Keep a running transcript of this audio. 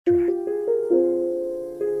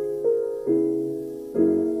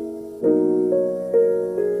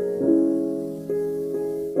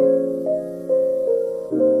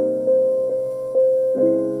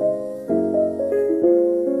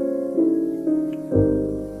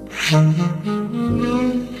It's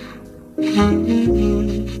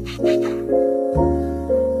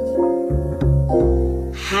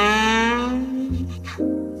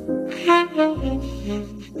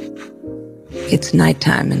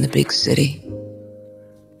nighttime in the big city.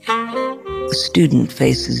 A student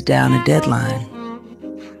faces down a deadline.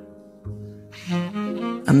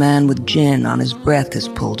 A man with gin on his breath is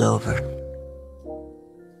pulled over.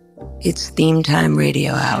 It's Theme Time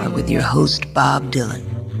Radio Hour with your host, Bob Dylan.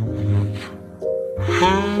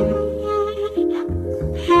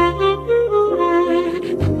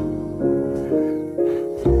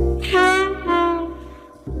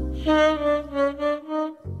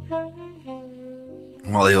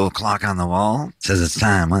 Well, the old clock on the wall says it's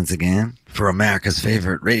time once again for America's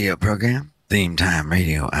favorite radio program, Theme Time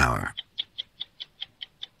Radio Hour.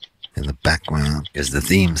 In the background is the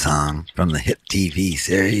theme song from the hit TV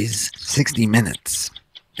series 60 Minutes.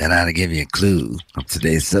 That ought to give you a clue of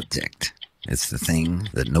today's subject. It's the thing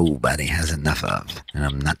that nobody has enough of. And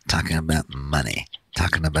I'm not talking about money.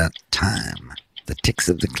 Talking about time. The ticks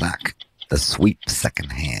of the clock. The sweep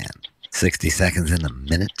second hand. 60 seconds in a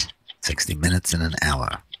minute. 60 minutes in an hour.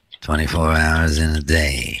 24 hours in a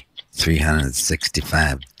day.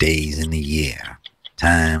 365 days in a year.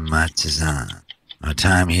 Time marches on. Our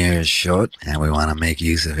time here is short, and we want to make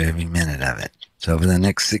use of every minute of it. So for the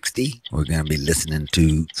next 60, we're going to be listening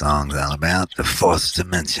to songs all about the fourth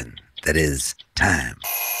dimension, that is, time.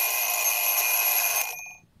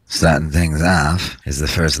 Starting things off is the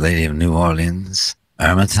First Lady of New Orleans,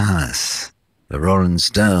 Irma Thomas. The Rolling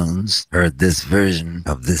Stones heard this version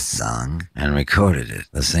of this song and recorded it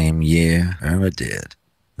the same year Irma did.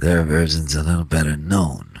 Their version's a little better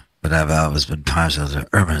known, but I've always been partial to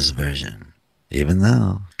Irma's version. Even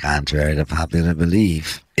though, contrary to popular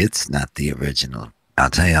belief, it's not the original. I'll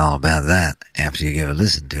tell you all about that after you give a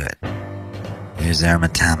listen to it. Here's Irma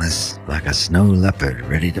Thomas, like a snow leopard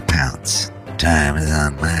ready to pounce. Time is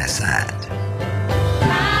on my side.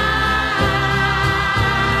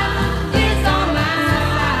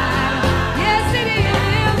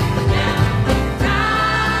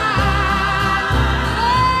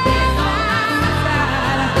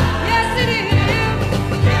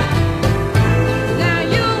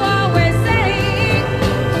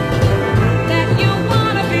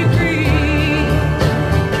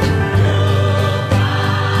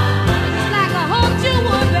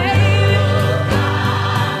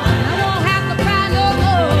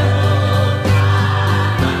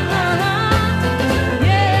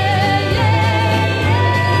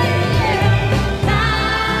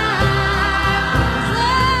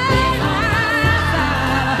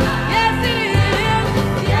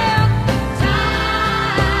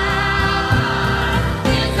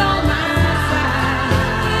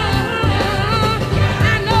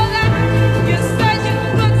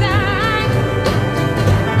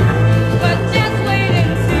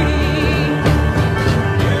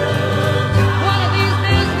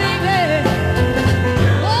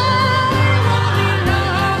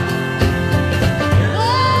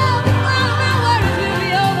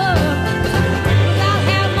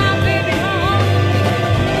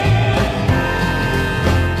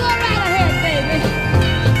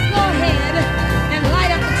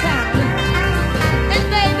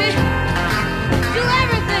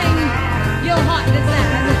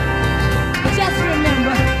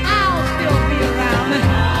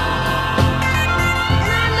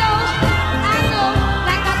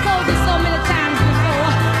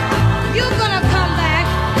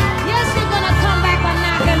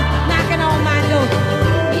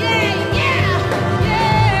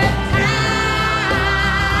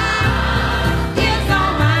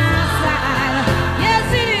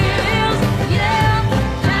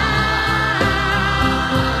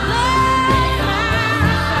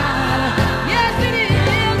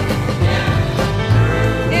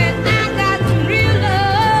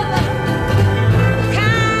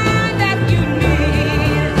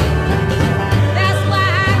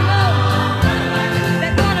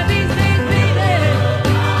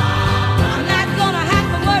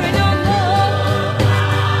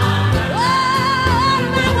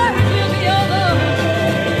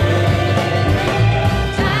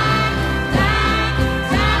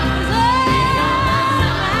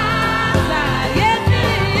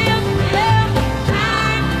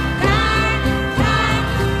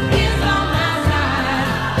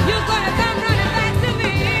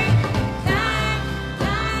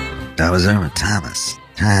 That was Irma Thomas.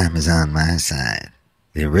 Time is on my side.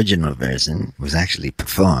 The original version was actually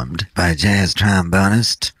performed by jazz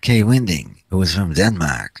trombonist Kay Winding, who was from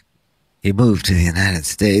Denmark. He moved to the United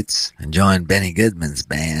States and joined Benny Goodman's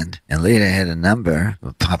band, and later had a number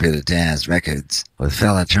of popular jazz records with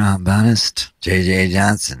fellow trombonist J.J.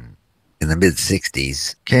 Johnson. In the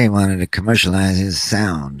mid-60s, Kay wanted to commercialize his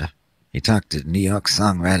sound. He talked to New York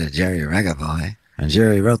songwriter Jerry Regavoy, and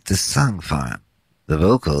Jerry wrote this song for him. The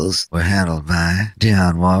vocals were handled by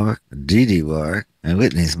Dionne Warwick, Dee Dee Warwick, and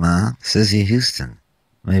Whitney's mom, Cissy Houston.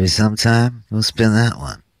 Maybe sometime we'll spin that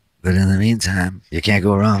one. But in the meantime, you can't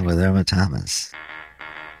go wrong with Irma Thomas.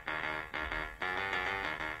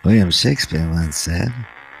 William Shakespeare once said,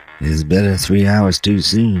 "It is better 3 hours too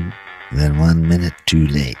soon than 1 minute too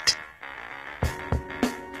late."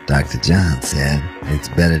 Dr. John said, "It's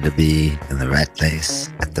better to be in the right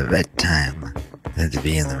place at the right time than to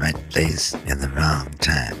be in the right place in the wrong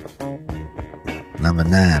time." Number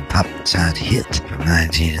 9 pop chart hit from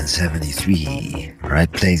 1973,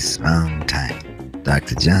 Right Place, Wrong Time.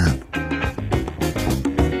 Dr. John.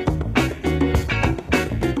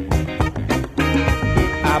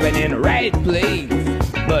 I've been in the right place,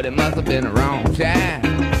 but it must have been the wrong time.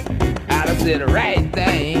 I'd have said the right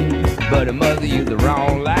thing, but it must have used the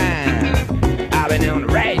wrong line. I've been on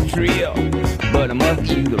the right trip, but I must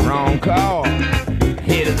have used the wrong car.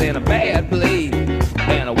 Head is in a bad place,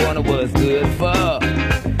 and I wonder what's good for.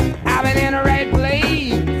 I've been in the right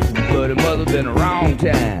place, but it must have been the wrong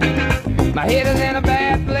time. My head is in a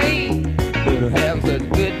bad place, but I'm having such a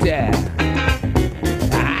good time.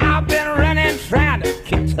 I've been running, trying to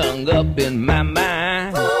get hung up in my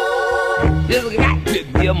mind. Just got to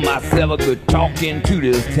give myself a good talking to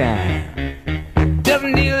this time.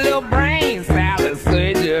 Doesn't need a little brain salad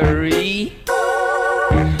surgery.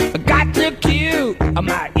 I got to cure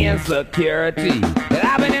my insecurity. That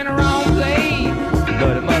I've been in the wrong place,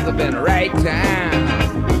 but it must have been the right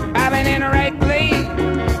time. I've been in the right place,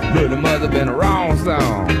 but it must have been a wrong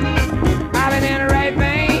song. I've been in the right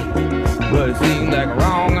vein, but it seems like a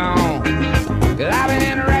wrong on. Cause I've been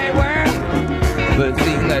in the right world, but it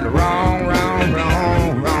seems like a wrong.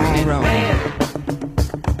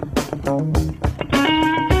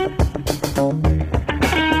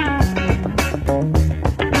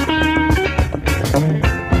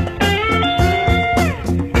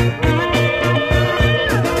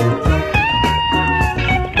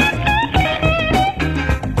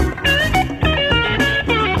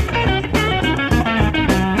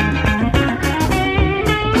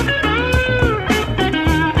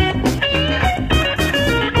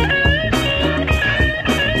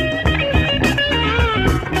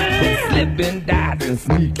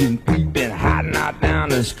 Sneaking, peeping, hiding out down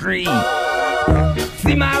the street.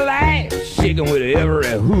 See my life shaking with every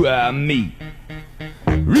who I meet.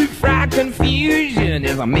 Refried confusion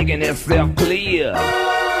as I'm making itself clear.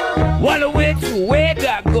 Wonder which way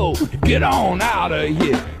I go to get on out of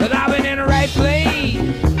here. Cause I've been in the right place,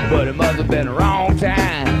 but it must have been the wrong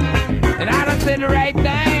time. And I done said the right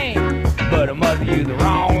thing, but I must have used the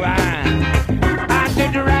wrong line. I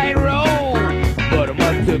took the right road, but I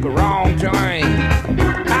must have took a wrong turn.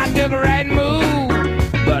 I took a right move,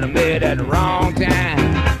 but I made it at the wrong time.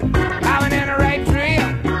 I've been in the right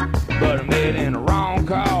trip, but I made it in the wrong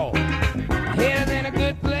call. Head is in a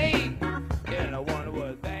good place, and I wonder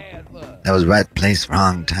what's bad for. That was Right Place,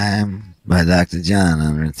 Wrong Time by Dr. John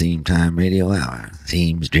on our Theme Time Radio Hour.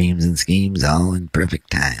 Themes, dreams, and schemes all in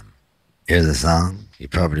perfect time. Here's a song. You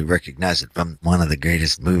probably recognize it from one of the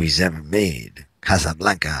greatest movies ever made,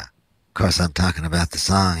 Casablanca. Of course, I'm talking about the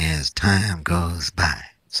song As Time Goes By,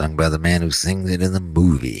 sung by the man who sings it in the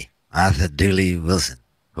movie, Arthur Dooley Wilson,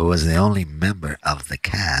 who was the only member of the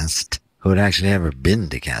cast who had actually ever been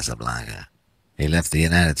to Casablanca. He left the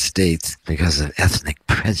United States because of ethnic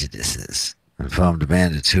prejudices and formed a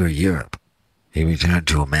band to tour Europe. He returned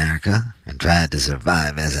to America and tried to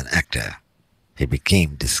survive as an actor. He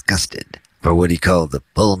became disgusted for what he called the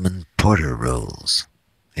Pullman Porter roles.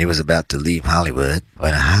 He was about to leave Hollywood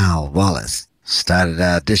when Hal Wallace started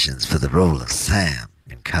auditions for the role of Sam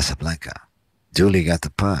in Casablanca. Dooley got the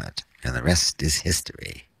part, and the rest is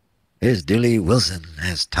history. Here's Dooley Wilson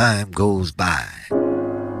As Time Goes By.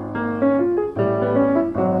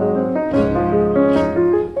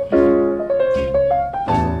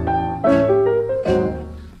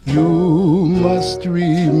 You must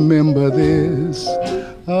remember this.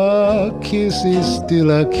 A kiss is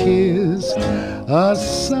still a kiss. A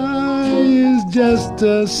sigh is just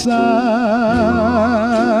a sigh.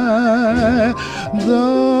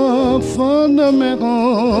 The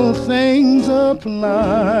fundamental things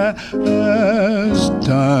apply as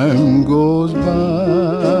time goes by.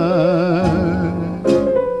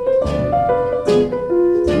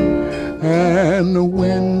 And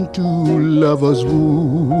when two lovers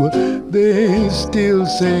woo, they still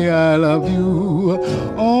say I love you,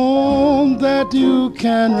 on that you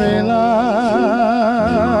can rely.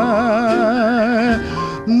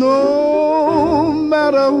 No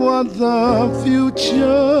matter what the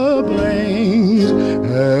future brings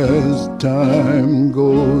as time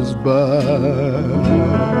goes by.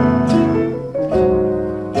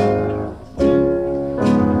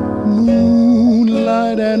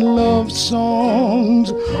 Moonlight and love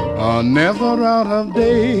songs are never out of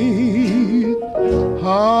date.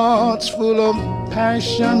 Hearts full of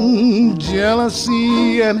passion,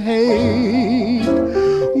 jealousy, and hate.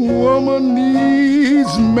 Woman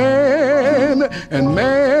needs man, and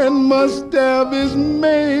man must have his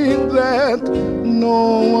mate that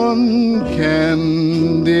no one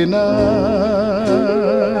can deny.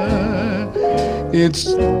 It's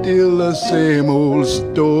still the same old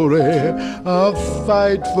story, a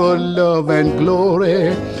fight for love and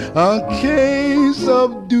glory, a case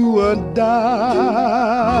of do or die.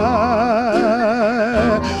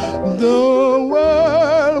 The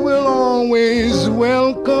world will always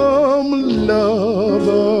welcome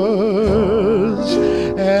lovers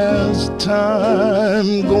as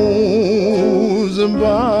time goes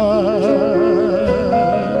by.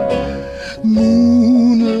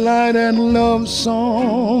 Moonlight and love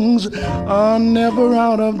songs are never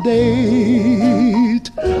out of date.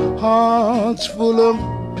 Hearts full of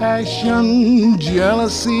passion,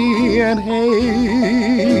 jealousy, and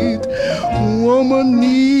hate. Woman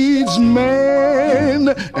needs man,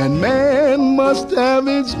 and man must have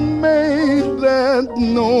its mate that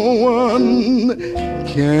no one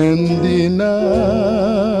can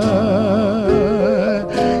deny.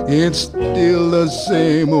 It's still the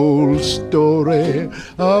same old story,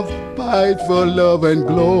 a fight for love and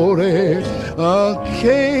glory, a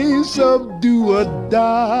case of do or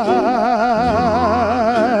die.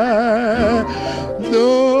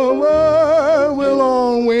 The world will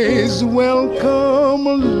always welcome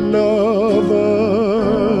lovers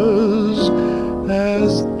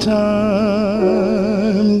as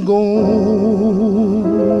time goes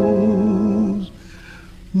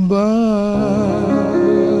by.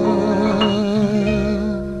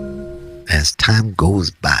 As time goes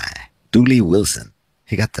by, Dooley Wilson,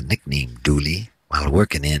 he got the nickname Dooley while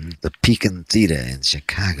working in the Pekin Theater in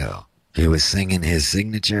Chicago. He was singing his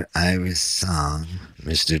signature Irish song,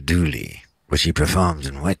 Mr. Dooley, which he performed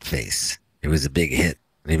in whiteface. It was a big hit,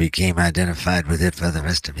 and he became identified with it for the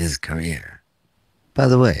rest of his career. By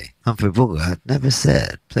the way, Humphrey Bogart never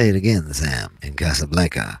said, "Play it again, Sam," in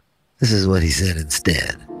Casablanca. This is what he said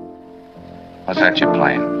instead. What's that you're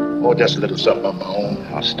playing? Oh, just a little something of my own.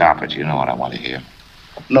 Oh, stop it. You know what I want to hear.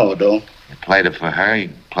 No, don't. You played it for her,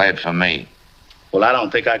 you play it for me. Well, I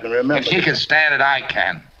don't think I can remember. If she can stand it, I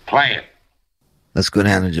can. Play it. Let's go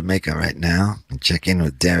down to Jamaica right now and check in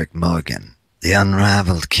with Derek Morgan, the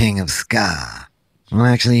unrivaled king of ska. Well,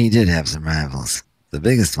 actually, he did have some rivals. The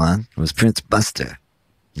biggest one was Prince Buster.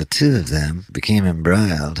 The two of them became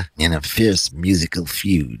embroiled in a fierce musical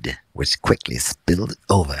feud, which quickly spilled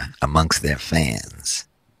over amongst their fans.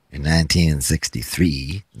 In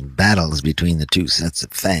 1963, battles between the two sets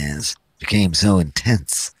of fans became so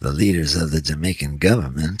intense, the leaders of the Jamaican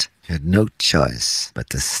government had no choice but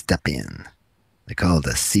to step in. They called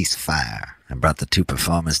a ceasefire and brought the two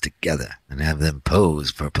performers together and have them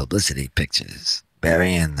pose for publicity pictures,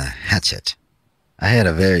 burying the hatchet. I had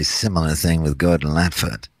a very similar thing with Gordon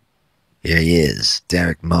Lightfoot. Here he is,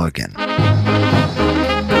 Derek Morgan.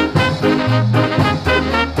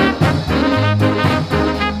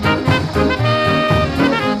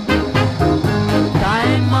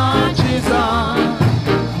 Time marches on.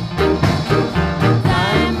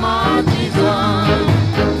 Time marches on.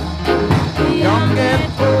 The young get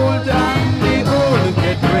old and the old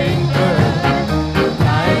get wrinkled.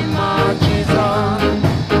 Time marches on.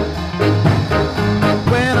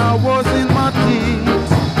 When I was in my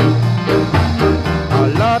teens, a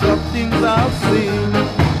lot of things I've seen.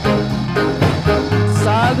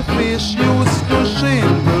 Sad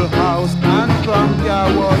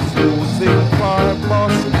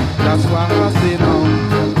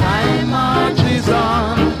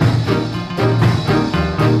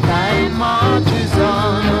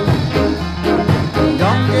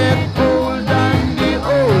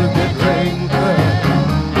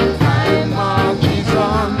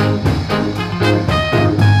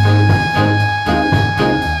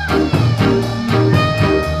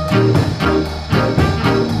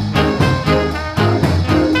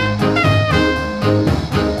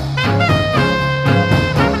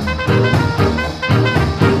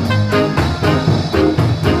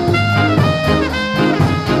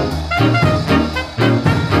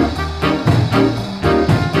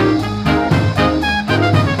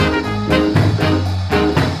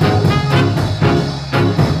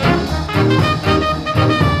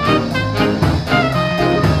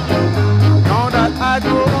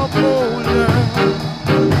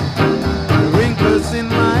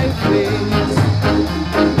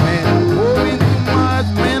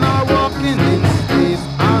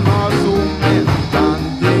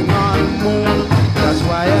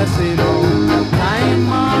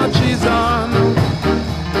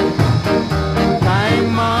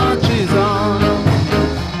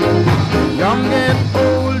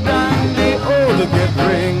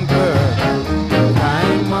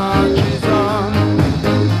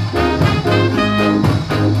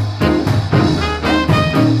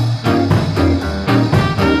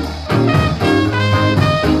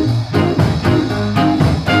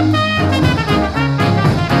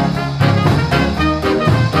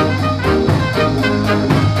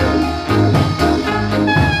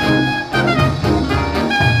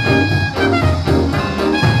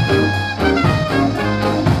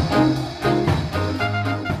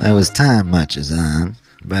That was Time Marches On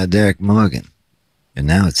by Derek Morgan. And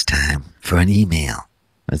now it's time for an email.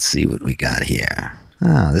 Let's see what we got here.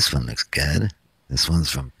 Oh, this one looks good. This one's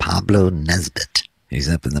from Pablo Nesbitt. He's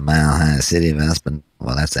up in the mile-high city of Aspen.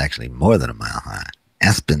 Well, that's actually more than a mile high.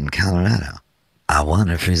 Aspen, Colorado. I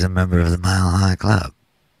wonder if he's a member of the Mile High Club.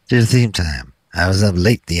 Dear Theme Time, I was up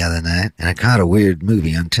late the other night and I caught a weird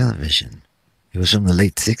movie on television. It was from the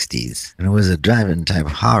late 60s, and it was a drive-in type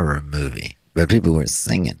horror movie, but people were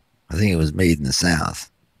singing. I think it was made in the South.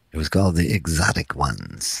 It was called The Exotic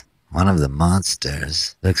Ones. One of the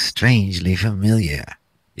monsters looks strangely familiar.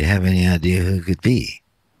 You have any idea who it could be?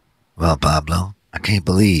 Well, Pablo, I can't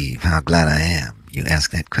believe how glad I am you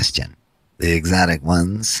asked that question. The Exotic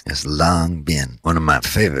Ones has long been one of my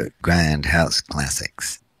favorite grindhouse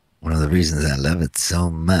classics. One of the reasons I love it so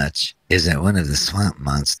much is that one of the swamp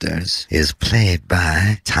monsters is played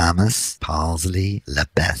by Thomas Palsley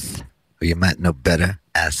LaBeouf, who you might know better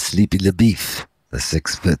as Sleepy LaBeef, the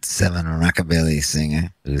 6'7" rockabilly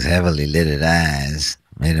singer whose heavily lidded eyes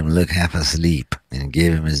made him look half asleep and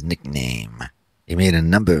gave him his nickname. He made a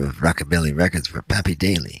number of rockabilly records for Pappy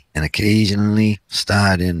Daly and occasionally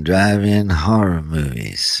starred in drive-in horror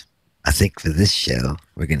movies. I think for this show,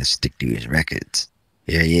 we're going to stick to his records.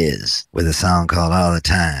 Here he is with a song called All the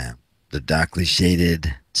Time, the darkly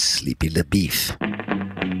shaded Sleepy LaBeef.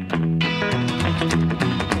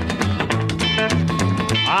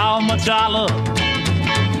 How much I love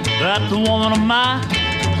that the woman of mine.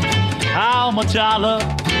 How much I love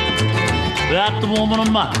that the woman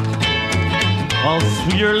of mine. Oh,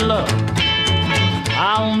 sweeter love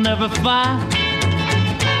I'll never find.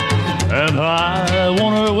 And I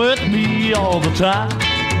want her with me all the time.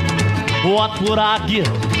 What would I give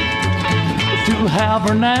to have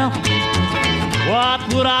her now?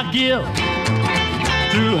 What would I give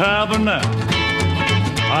to have her now?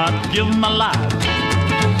 I'd give my life.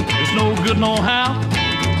 It's no good no how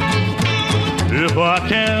if I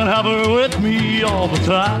can't have her with me all the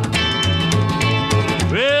time.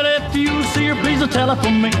 Well, if you see her, please don't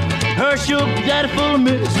telephone me. Her sugar daddy full of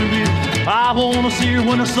misery. I wanna see her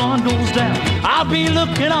when the sun goes down. I'll be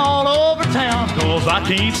looking all over town, 'cause I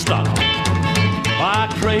can't stop my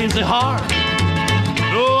crazy heart.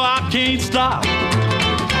 No, I can't stop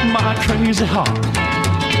my crazy heart.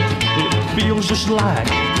 It feels just like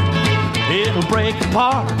it'll break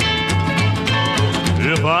apart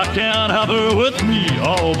if I can't have her with me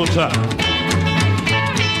all the time.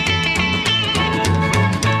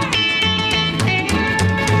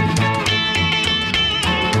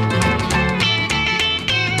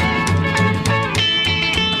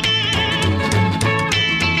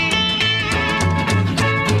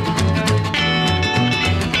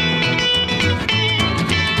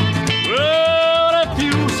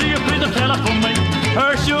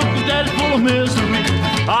 Her sugar daddy's full of misery.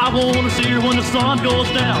 I wanna see her when the sun goes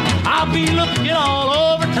down. I'll be looking all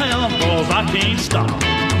over town, 'cause I can't stop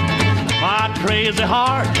my crazy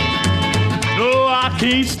heart. No, I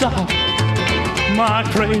can't stop my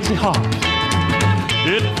crazy heart.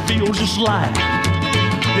 It feels just like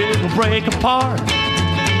it'll break apart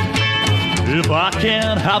if I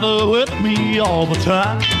can't have her with me all the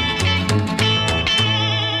time.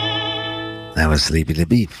 That was Sleepy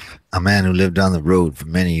LaBeef, a man who lived on the road for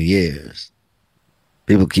many years.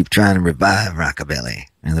 People keep trying to revive rockabilly,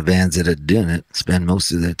 and the bands that are doing it spend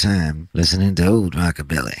most of their time listening to old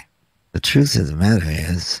rockabilly. The truth of the matter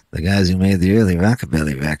is, the guys who made the early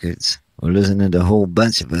rockabilly records were listening to a whole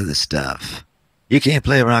bunch of other stuff. You can't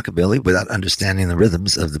play rockabilly without understanding the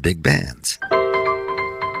rhythms of the big bands.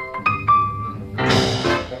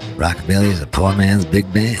 Rockabilly is a poor man's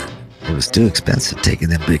big band. It was too expensive taking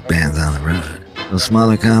them big bands on the road. Those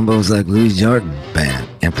smaller combos like Louis Jordan Band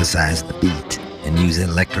emphasized the beat and used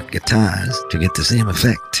electric guitars to get the same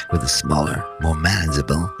effect with a smaller, more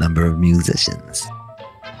manageable number of musicians.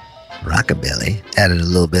 Rockabilly added a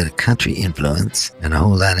little bit of country influence and a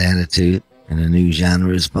whole lot of attitude, and a new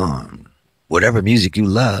genre is formed. Whatever music you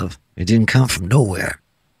love, it didn't come from nowhere.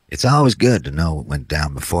 It's always good to know what went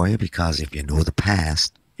down before you, because if you know the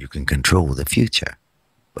past, you can control the future.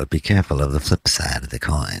 But be careful of the flip side of the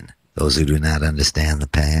coin. Those who do not understand the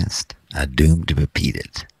past are doomed to repeat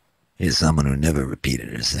it. Here's someone who never repeated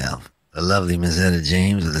herself. The lovely Miss Etta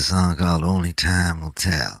James with a song called Only Time Will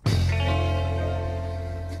Tell.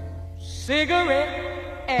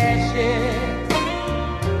 Cigarette ashes,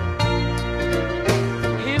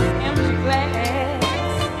 his empty glass,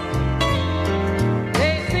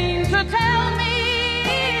 they seem to tell me,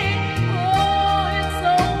 oh, it's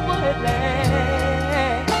over at last.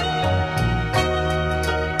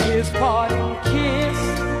 His parting kiss,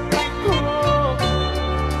 oh,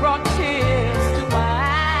 brought tears to my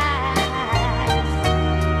eyes.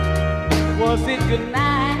 Was it good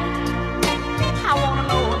night? I wanna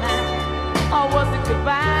know now. Or was it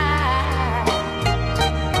goodbye?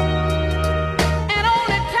 And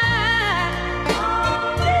only time,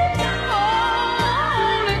 only time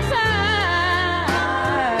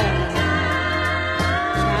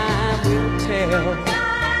will tell.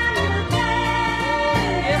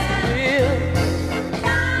 Yes, it will.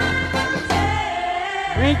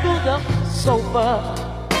 Wrinkled up sofa,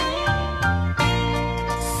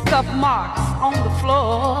 scuff marks on the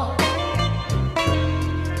floor,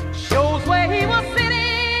 shows where he was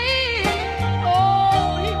sitting.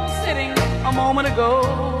 Oh, he was sitting a moment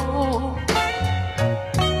ago.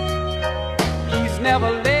 He's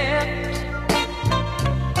never left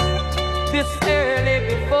this early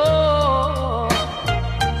before.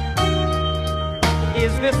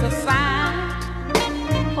 Is this a sign?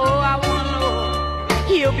 Oh, I wanna know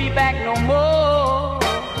he'll be back no more.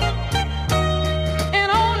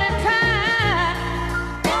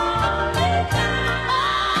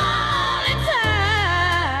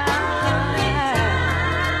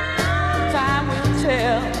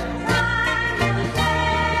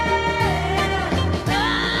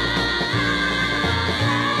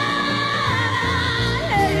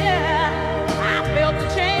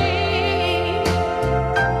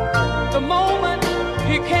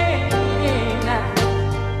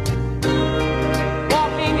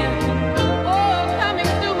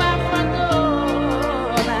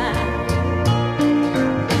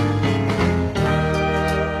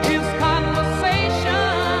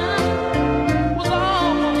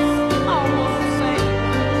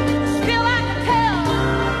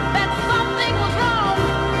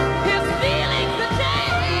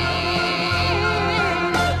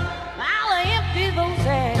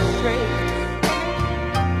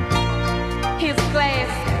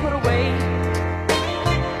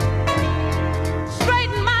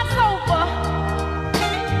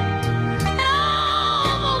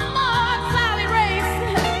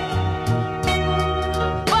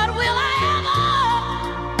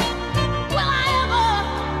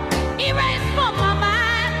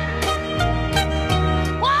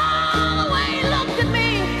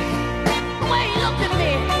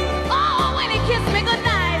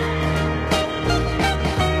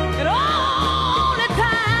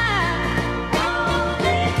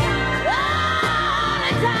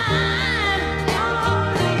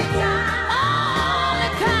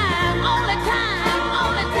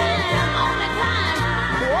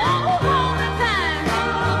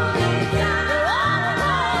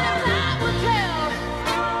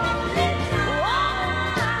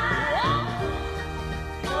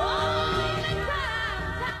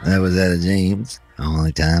 That was Etta James.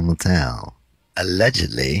 Only time will tell.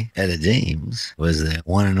 Allegedly, Etta James was the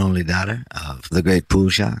one and only daughter of the great Pooh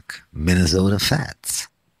Shock, Minnesota Fats.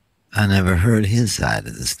 I never heard his side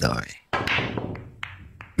of the story.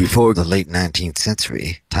 Before the late 19th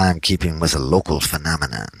century, timekeeping was a local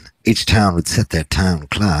phenomenon. Each town would set their town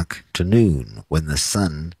clock to noon when the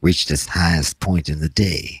sun reached its highest point in the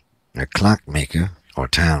day. A clockmaker, or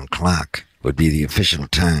town clock, would be the official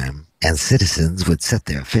time, and citizens would set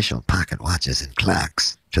their official pocket watches and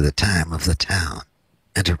clocks to the time of the town.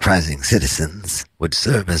 Enterprising citizens would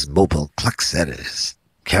serve as mobile clock setters,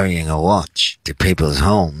 carrying a watch to people's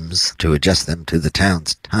homes to adjust them to the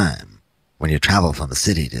town's time. When you travel from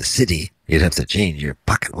city to city, you'd have to change your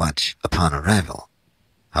pocket watch upon arrival.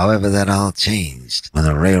 However, that all changed when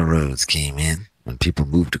the railroads came in, when people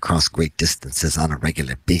moved across great distances on a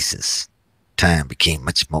regular basis. Time became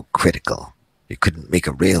much more critical. You couldn't make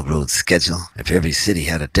a railroad schedule if every city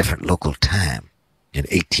had a different local time. In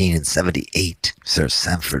 1878, Sir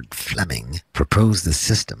Sandford Fleming proposed the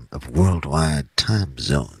system of worldwide time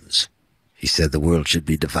zones. He said the world should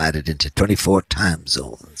be divided into 24 time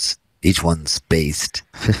zones, each one spaced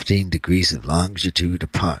 15 degrees of longitude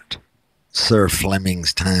apart. Sir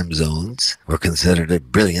Fleming's time zones were considered a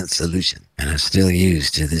brilliant solution and are still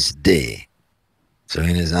used to this day. So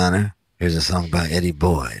in his honor, here's a song by Eddie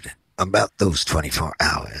Boyd about those 24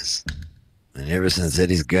 hours. And ever since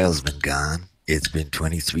Eddie's girl's been gone, it's been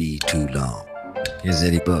 23 too long. Here's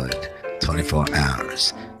Eddie Boyd, 24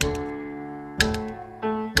 hours.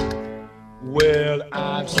 Well,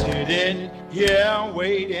 I'm sitting here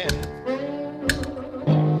waiting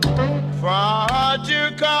for her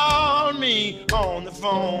to call me on the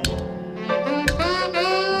phone.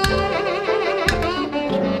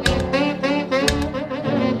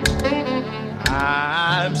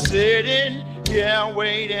 I'm sitting here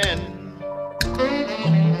waiting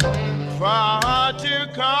for her to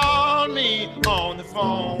call me on the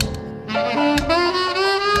phone.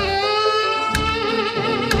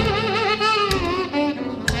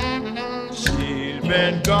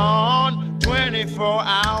 24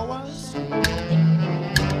 hours,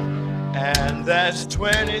 and that's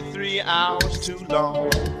 23 hours too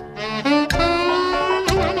long. First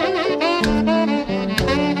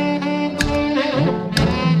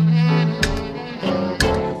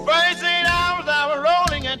 8 hours I was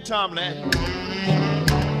rolling and tumbling,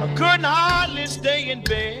 I couldn't hardly stay in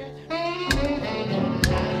bed.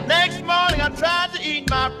 Next morning I tried to eat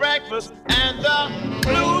my breakfast, and the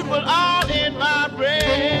blues was all in my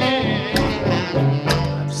brain.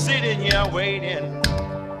 I'm sitting here waiting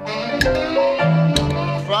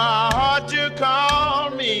for her to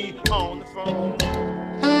call me on the phone.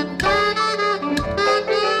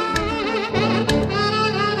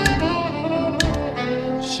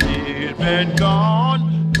 She'd been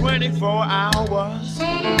gone 24 hours,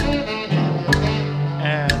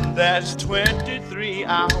 and that's 23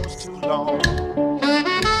 hours too long.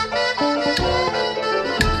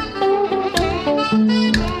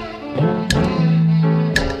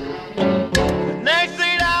 The next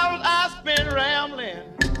 8 hours I spent rambling,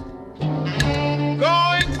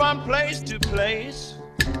 going from place to place.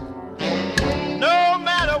 No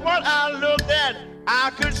matter what I looked at,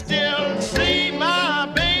 I could still see my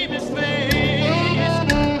baby's face.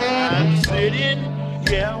 I'm sitting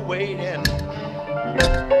here waiting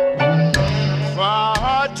for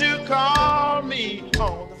her to call me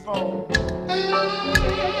on the phone.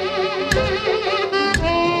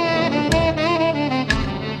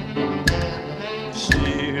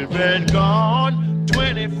 She's been gone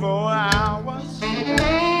 24 hours,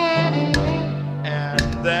 and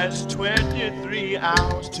that's 23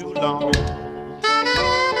 hours too long.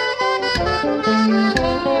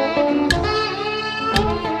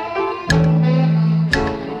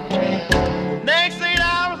 Next 8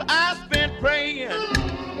 hours I spent praying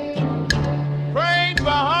for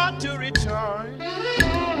her to return.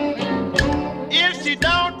 If she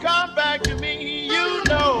don't come back to me, you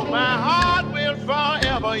know my heart will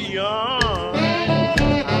forever yearn.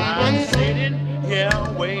 I'm sitting here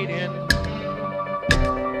waiting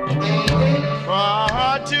for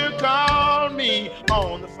her to call me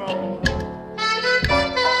on the phone.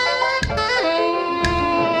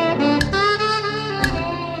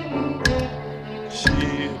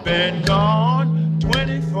 She's been gone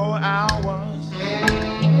 24 hours,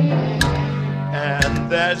 and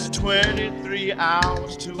that's 23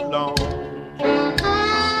 hours too long.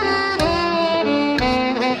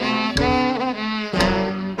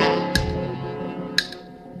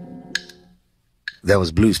 That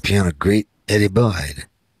was blues piano great Eddie Boyd.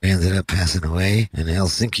 He ended up passing away in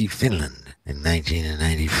Helsinki, Finland in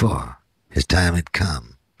 1994. His time had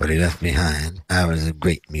come, but he left behind hours of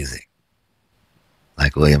great music.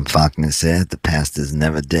 Like William Faulkner said, the past is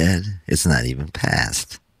never dead. It's not even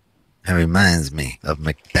past. That reminds me of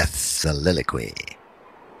Macbeth's soliloquy.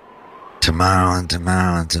 Tomorrow and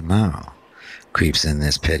tomorrow and tomorrow creeps in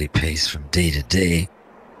this petty pace from day to day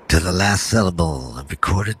to the last syllable of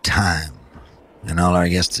recorded time, and all our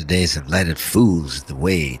yesterdays have lighted fools the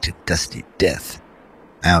way to dusty death.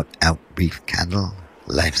 Out, out, brief candle,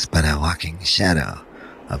 life's but a walking shadow,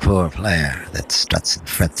 a poor player that struts and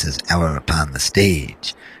frets his hour upon the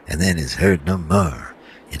stage, and then is heard no more.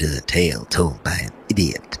 It is a tale told by an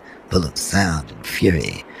idiot, full of sound and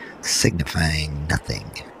fury, signifying nothing.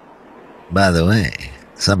 By the way,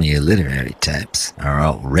 some of you literary types are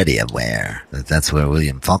already aware that that's where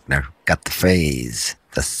William Faulkner got the phrase,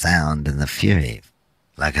 the sound and the fury.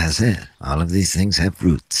 Like I said, all of these things have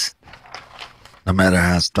roots. No matter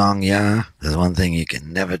how strong you are, there's one thing you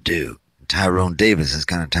can never do. Tyrone Davis is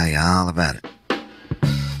going to tell you all about it.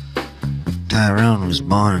 Tyrone was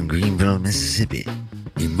born in Greenville, Mississippi.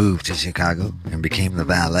 He moved to Chicago and became the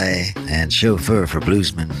valet and chauffeur for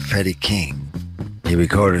bluesman Freddie King. He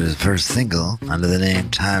recorded his first single under the name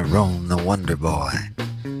Tyrone the Wonder Boy.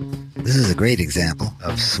 This is a great example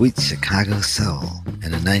of sweet Chicago soul.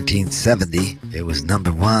 And in 1970, it was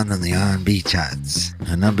 #1 on the R&B charts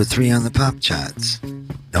and #3 on the pop charts.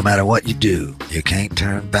 No matter what you do, you can't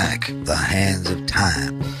turn back the hands of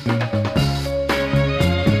time.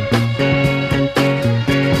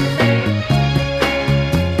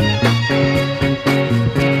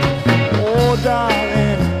 Oh,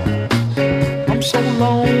 darling, I'm so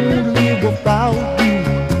lonely without you.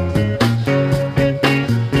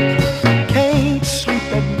 Can't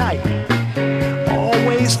sleep at night,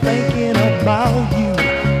 always thinking about you.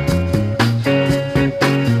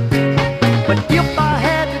 But if I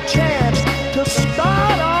had the chance to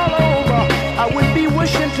start all over, I would be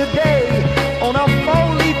wishing to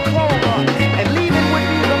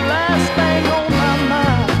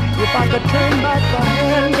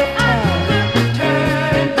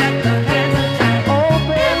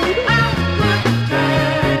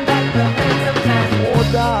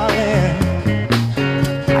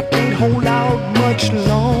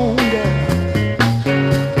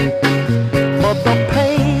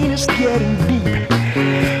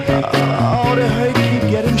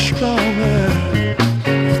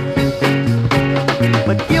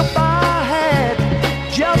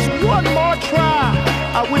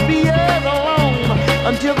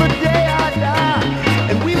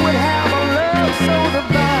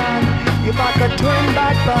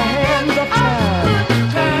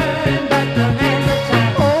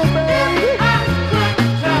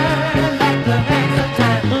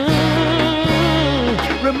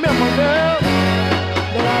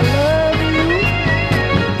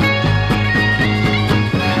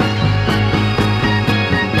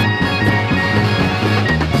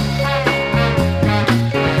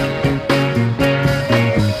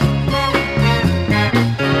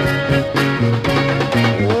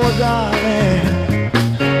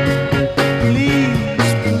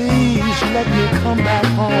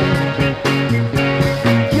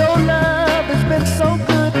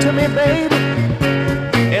to me, baby,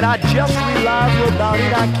 and I just realized without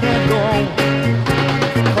it I can't go on.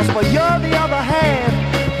 'Cause for you're the other hand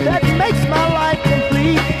that makes my life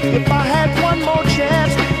complete. If I had one more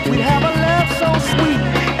chance, we'd have a love so sweet,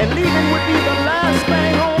 and leaving would be the last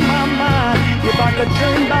thing on my mind. If I could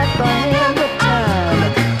turn back the hand of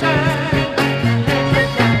time.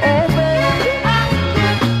 Oh, baby, I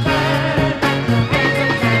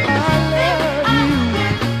love you.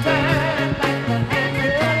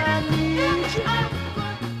 Girl, I need you.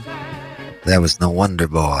 That was No Wonder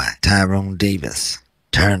Boy, Tyrone Davis.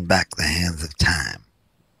 Turn back the hands of time.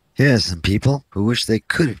 Here are some people who wish they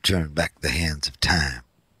could have turned back the hands of time.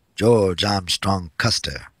 George Armstrong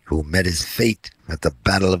Custer, who met his fate at the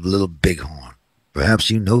Battle of Little Bighorn. Perhaps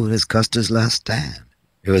you know it as Custer's last stand.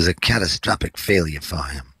 It was a catastrophic failure for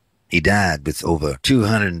him. He died with over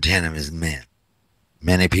 210 of his men.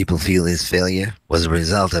 Many people feel his failure was a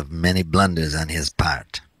result of many blunders on his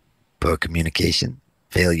part. Poor communication,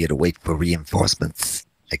 failure to wait for reinforcements,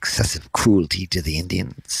 excessive cruelty to the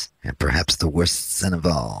Indians, and perhaps the worst sin of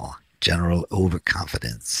all, general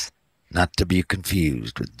overconfidence, not to be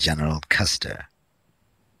confused with General Custer.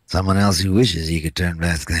 Someone else who wishes he could turn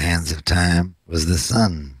back the hands of time was the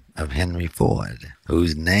son of Henry Ford,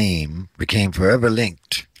 whose name became forever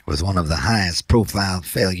linked with one of the highest profile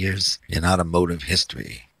failures in automotive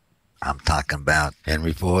history. I'm talking about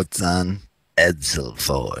Henry Ford's son, Edsel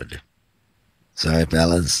Ford. Sorry,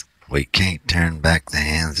 fellas, we can't turn back the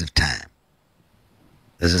hands of time.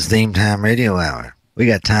 This is Theme Time Radio Hour. We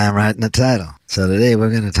got time right in the title, so today we're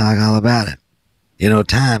going to talk all about it. You know,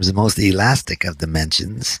 time's the most elastic of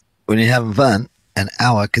dimensions. When you're having fun, an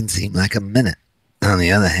hour can seem like a minute. On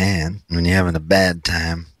the other hand, when you're having a bad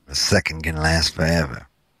time, a second can last forever.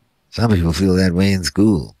 Some people feel that way in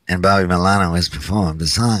school, and Bobby Milano has performed a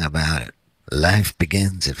song about it. Life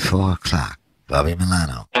begins at 4 o'clock. Bobby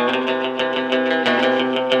Milano.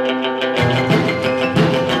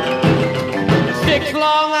 6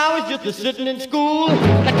 long hours just a sitting in school.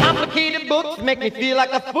 The complicated books make me feel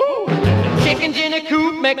like a fool. Chickens in a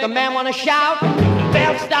coop make a man want to shout.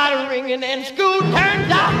 Bells start ringing and school turns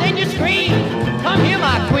out. Then you scream, come here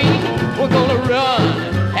my queen. We're gonna run,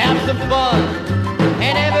 have some fun.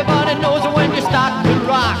 And everybody knows when you start to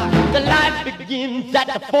rock, the life begins at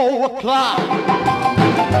the 4 o'clock.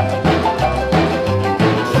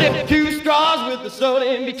 Sip 2 straws with the soda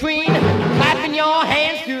in between, clapping your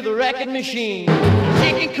hands to the record machine.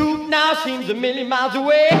 Chicken coop now seems a million miles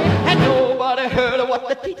away, and nobody heard of what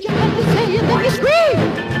the teacher had to say. And then you scream,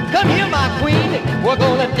 come here my queen, we're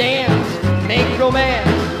gonna dance, make romance.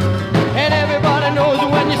 And everybody knows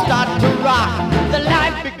when you start to rock, the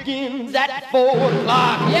life begins at 4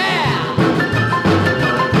 o'clock, yeah!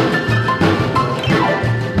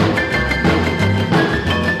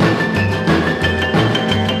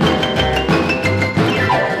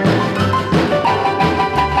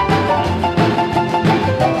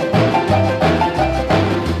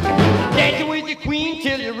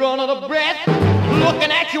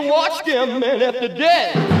 Looking at your watch, skimming after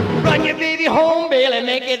death. Run your baby home, Bailey,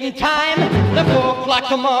 make it in time. The 4 o'clock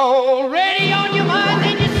tomorrow already on your mind.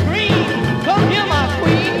 Then you scream, come here my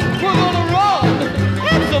queen, we're gonna run,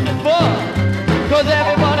 have some fun. 'Cause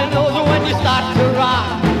everybody knows when you start to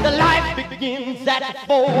rock, the life begins at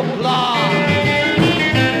 4 o'clock.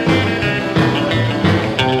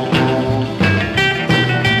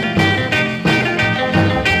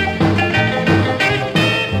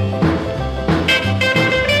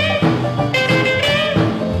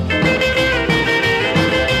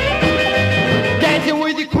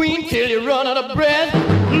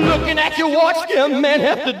 Looking at your watch, scare man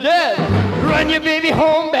half to death. Run your baby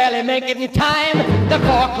home, barely make it in time. The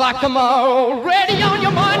 4 o'clock tomorrow, ready on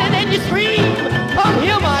your mind, and then you scream, come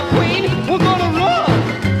here my queen, we're gonna run,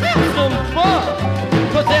 have some fun.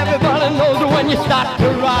 'Cause everybody knows when you start to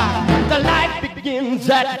rock, the life begins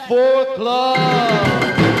at 4 o'clock.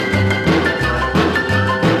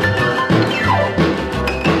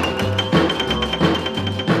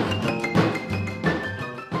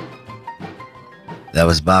 That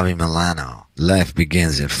was Bobby Milano. Life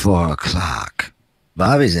begins at 4 o'clock.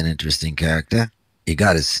 Bobby's an interesting character. He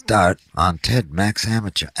got his start on Ted Mack's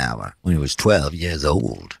Amateur Hour when he was 12 years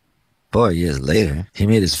old. 4 years later, he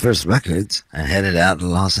made his first records and headed out to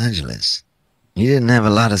Los Angeles. He didn't have a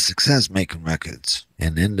lot of success making records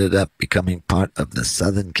and ended up becoming part of the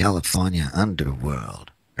Southern California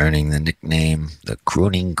underworld, earning the nickname the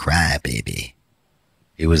Crooning Crybaby.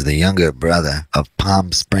 He was the younger brother of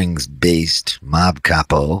Palm Springs-based mob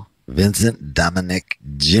capo Vincent Dominic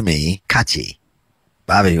Jimmy Cacci.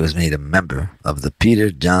 Bobby was made a member of the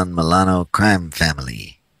Peter John Milano crime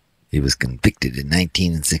family. He was convicted in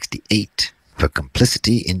 1968 for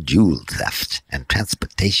complicity in jewel theft and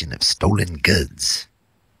transportation of stolen goods.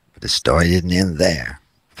 But the story didn't end there.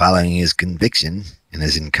 Following his conviction and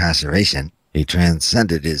his incarceration, he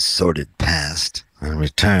transcended his sordid past and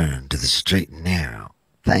returned to the straight and narrow,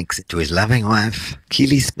 thanks to his loving wife,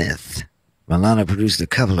 Keely Smith. Milano produced a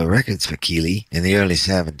couple of records for Keely in the early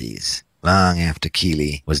 70s, long after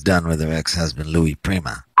Keely was done with her ex-husband Louis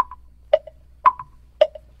Prima.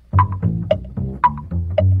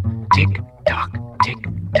 Tick-tock,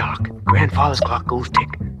 tick-tock. Grandfather's clock goes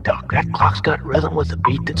tick-tock. That clock's got rhythm with a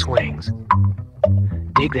beat that swings.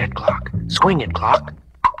 Dig that clock. Swing it, clock.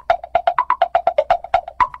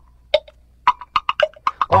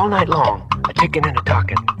 All night long, a ticking and a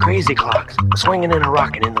talking, crazy clocks, a swinging and a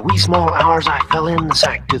rocking. In the wee small hours I fell in the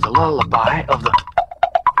sack to the lullaby of the...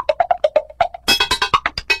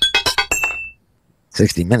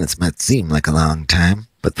 60 minutes might seem like a long time,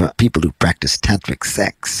 but for people who practice tantric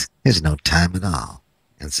sex, there's no time at all.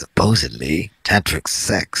 And supposedly, tantric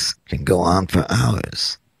sex can go on for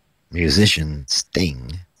hours. Musician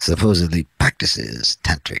Sting supposedly practices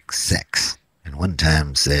tantric sex, and one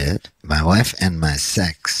time said, "My wife and my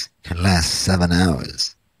sex can last 7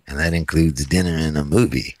 hours, and that includes dinner and a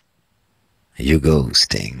movie." You go,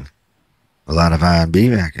 Sting. A lot of R&B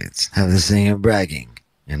records have the singer bragging,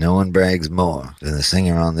 and no one brags more than the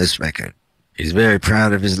singer on this record. He's very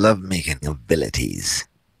proud of his lovemaking abilities.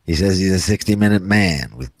 He says he's a 60-minute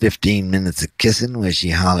man with 15 minutes of kissing where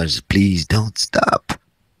she hollers, "Please don't stop."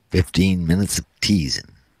 15 minutes of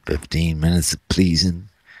teasing, 15 minutes of pleasing,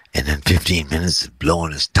 and then 15 minutes of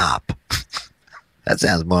blowing his top. That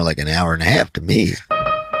sounds more like an hour and a half to me.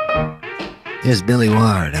 Here's Billy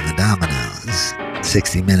Ward and the Dominoes,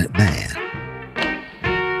 60-Minute Man.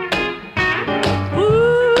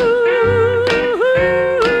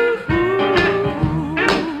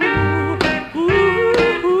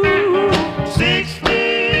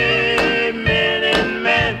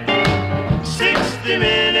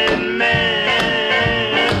 60-minute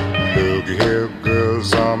man. Look here,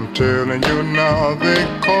 girls, I'm telling you now, they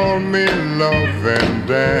call me love and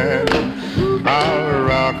Dan. I'll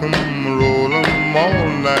rock 'em, roll 'em all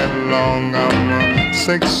night long. I'm a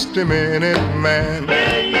 60-minute man.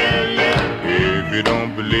 If you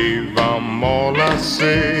don't believe I'm all I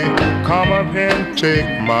say, come up here and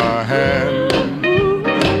take my hand.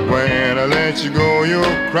 When I let you go,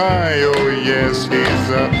 you'll cry, oh yes, he's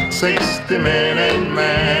a 60-minute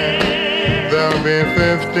man. There'll be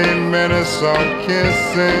 15 minutes of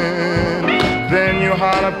kissing, then you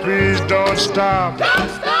holler, please don't stop. Don't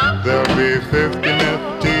stop. There'll be 50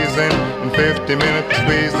 minutes teasing, and 50 minutes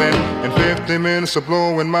squeezing, and 50 minutes of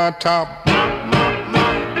blowing my top.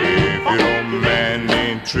 If your man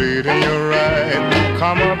ain't treating you right,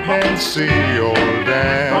 come up and see old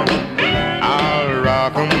Dan. I'll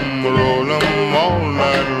rock 'em, roll 'em all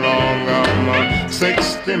night long. I'm a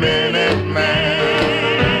 60-minute man.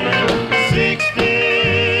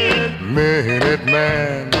 60-minute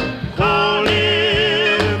man. Call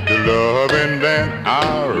it the loving Dan.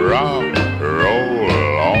 I'll rock, roll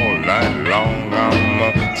all night long. I'm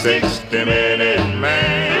a 60-minute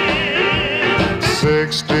man.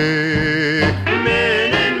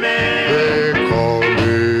 60-minute man. They call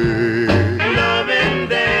me loving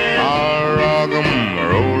Dan. I'll rock 'em,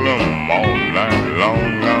 roll 'em all night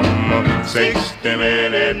long. I'm a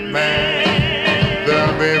 60-minute man.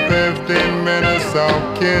 There'll be 15 minutes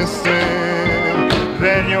of kissing,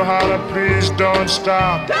 then you holler, please don't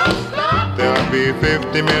stop. Don't stop. There'll be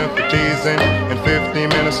 50 minutes of teasing, and 50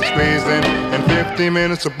 minutes of squeezing, and 50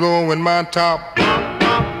 minutes of blowing my top.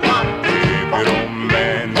 If your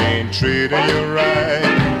man ain't treating you right,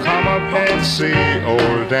 come up and see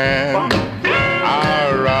old Dan.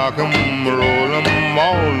 I'll rock 'em, roll 'em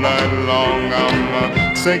all night long. I'm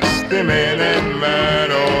a 60-minute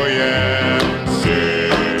man, oh yeah.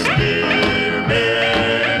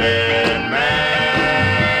 60-minute man.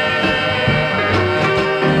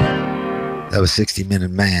 That was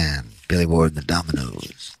 60-Minute Man, Billy Ward and the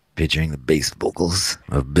Dominoes, featuring the bass vocals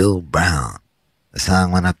of Bill Brown. The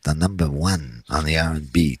song went up to #1 on the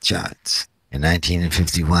R&B charts. In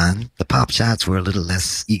 1951, the pop charts were a little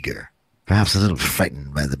less eager, perhaps a little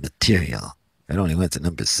frightened by the material. It only went to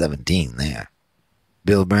number 17 there.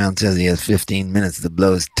 Bill Brown says he has 15 minutes to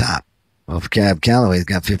blow his top. Well, if Cab Calloway's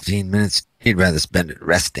got 15 minutes, he'd rather spend it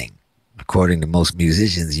resting. According to most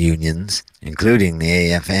musicians' unions, including the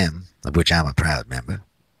AFM, of which I'm a proud member,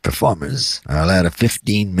 performers are allowed a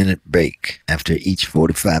 15-minute break after each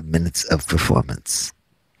 45 minutes of performance.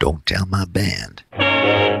 Don't tell my band.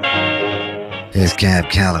 Here's Cab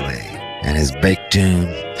Calloway and his break tune,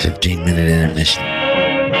 15-minute intermission.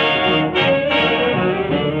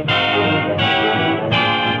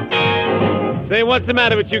 Say, what's the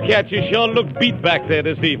matter with you cats? You sure look beat back there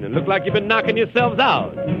this evening. Look like you've been knocking yourselves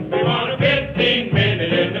out. We want a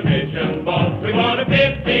 15-minute intermission, boss. We want a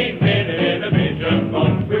 15-minute intermission,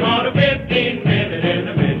 boss. We want a 15-minute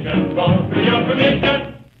intermission, boss. With your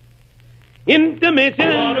permission. Intermission.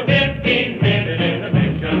 We want a 15-minute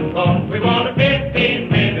intermission, boss. We want a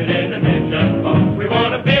 15-minute intermission, boss. We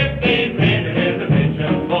want a 15-minute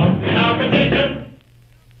intermission, boss. In our condition.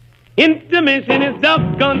 Intermission is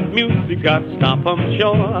doggone music, got to stop, I'm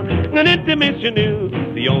sure. An intermission is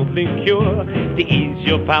the only cure to ease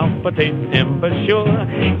your palpitating ember, sure.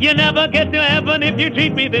 You never get to heaven if you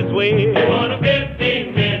treat me this way. We want a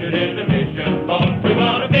 15-minute intermission, boss. We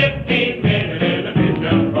want a 15-minute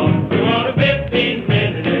intermission, boss. We want a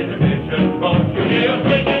 15-minute intermission, boss. You hear us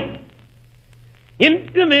wishing?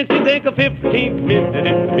 Intermission, take a 15-minute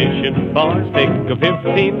intermission, boys. Take a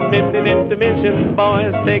 15-minute intermission,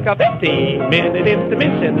 boys. Take a 15-minute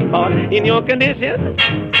intermission, boys. In your condition.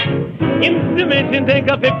 Intermission, take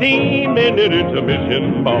a 15-minute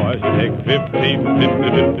intermission, boys. Take a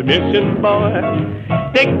 15-minute intermission, boys.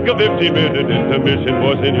 Take a 15-minute intermission,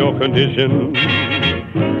 boys. In your condition.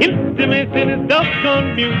 Intermission is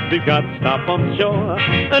doggone music, got to stop, I'm sure.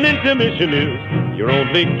 An intermission is your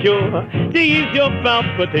only cure to ease your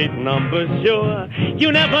palpitating numbers, sure.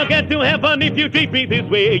 You never get to heaven if you treat me this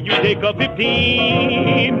way. You take a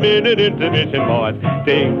 15-minute intermission, boys.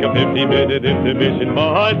 Take a 15-minute intermission,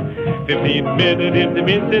 boys. 15-minute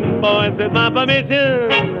intermission, boys. That's my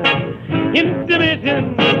permission.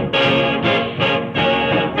 Intermission.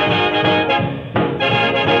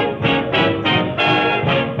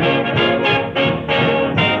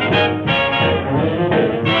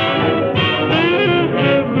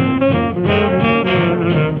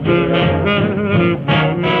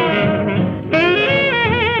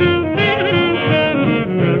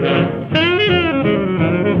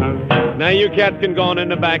 Now you cats can go on in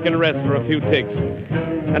the back and rest for a few ticks.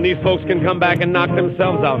 And these folks can come back and knock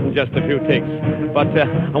themselves out in just a few ticks. But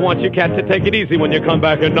I want you cats to take it easy when you come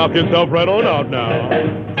back and knock yourself right on out now.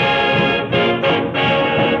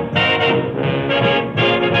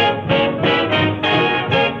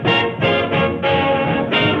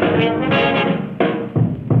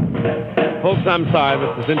 Folks, I'm sorry,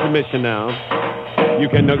 this is intermission now. You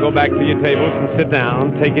can go back to your tables and sit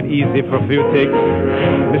down. Take it easy for a few ticks.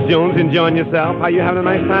 Miss Jones, enjoying yourself? How you having a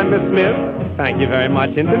nice time, Miss Smith? Thank you very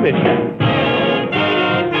much. Intermission.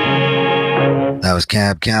 That was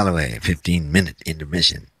Cab Calloway, 15-minute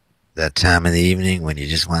intermission. That time of the evening when you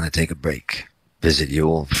just want to take a break. Visit your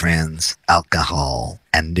old friends, alcohol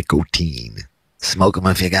and nicotine. Smoke 'em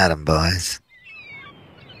if you got 'em, boys.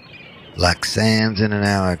 Like sands in an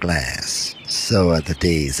hourglass, so are the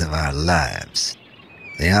days of our lives.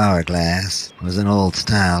 The hourglass was an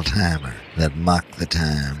old-style timer that mocked the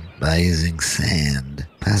time by using sand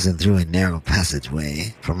passing through a narrow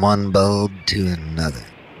passageway from one bulb to another.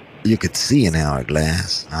 You could see an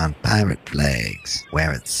hourglass on pirate flags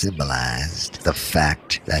where it symbolized the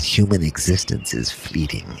fact that human existence is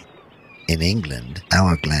fleeting. In England,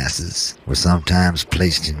 hourglasses were sometimes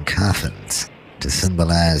placed in coffins to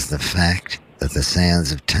symbolize the fact that the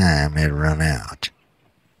sands of time had run out.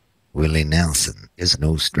 Willie Nelson is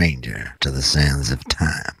no stranger to the sands of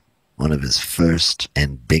time. One of his first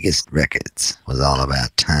and biggest records was all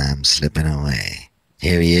about time slipping away.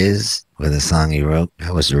 Here he is with a song he wrote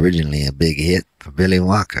that was originally a big hit for Billy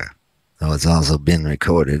Walker, though it's also been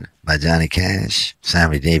recorded by Johnny Cash,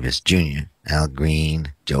 Sammy Davis Jr., Al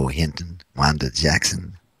Green, Joe Hinton, Wanda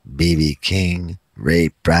Jackson, B.B. King, Ray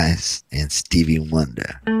Price, and Stevie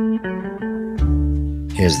Wonder.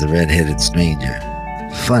 Here's the Red-Headed Stranger.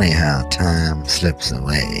 Funny how time slips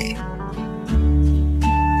away.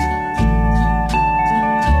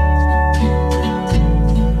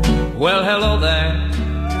 Well, hello there.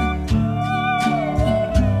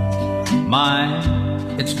 My,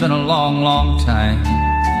 it's been a long, long time.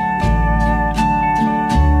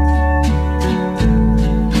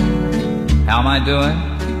 How am I doing?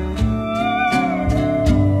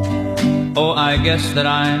 Oh, I guess that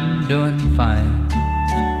I'm doing fine.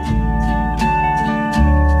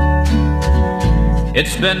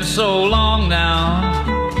 It's been so long now,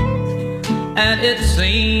 and it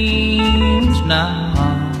seems now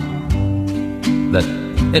that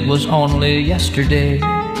it was only yesterday.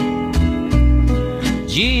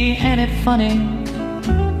 Gee, ain't it funny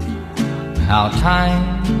how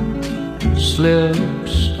time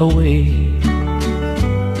slips away?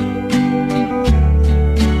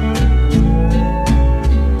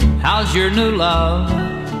 How's your new love?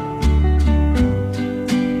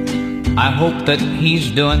 I hope that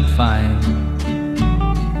he's doing fine.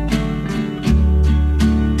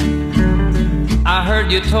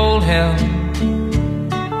 heard you told him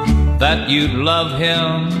that you'd love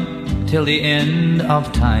him till the end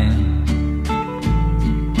of time.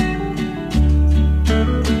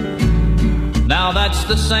 Now that's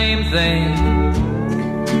the same thing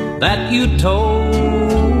that you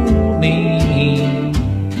told me.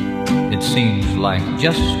 It seems like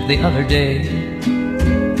just the other day.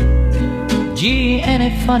 Gee, ain't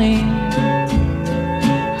it funny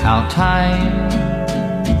how time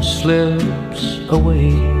slips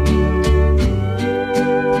away?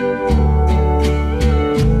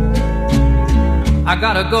 I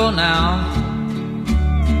gotta go now.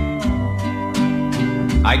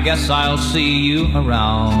 I guess I'll see you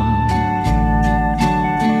around.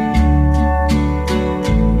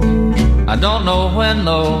 I don't know when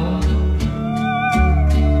though,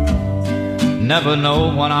 never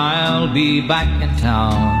know when I'll be back in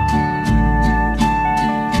town.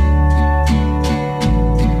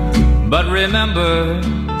 But remember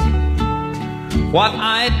what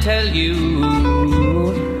I tell you,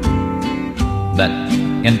 that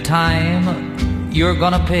in time you're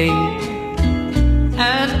gonna pay.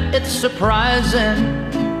 And it's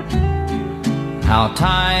surprising how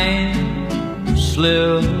time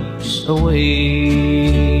slips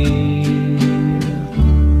away.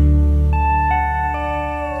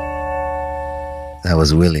 That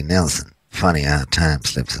was Willie Nelson. Funny how time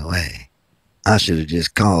slips away. I should have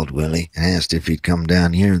just called Willie and asked if he'd come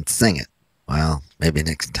down here and sing it. Well, maybe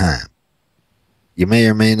next time. You may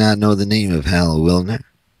or may not know the name of Hal Willner.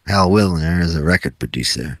 Hal Willner is a record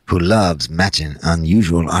producer who loves matching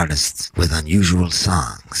unusual artists with unusual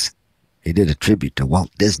songs. He did a tribute to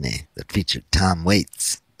Walt Disney that featured Tom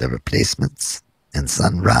Waits, The Replacements, and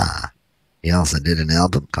Sun Ra. He also did an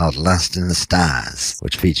album called Lost in the Stars,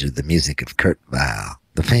 which featured the music of Kurt Weill,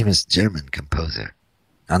 the famous German composer.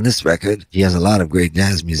 On this record, he has a lot of great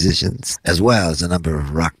jazz musicians, as well as a number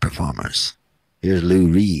of rock performers. Here's Lou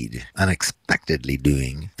Reed, unexpectedly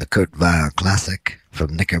doing the Kurt Weill classic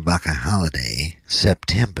from Knickerbocker Holiday,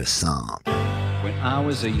 September Song. When I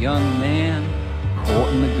was a young man,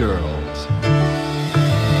 courting the girls,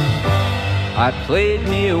 I played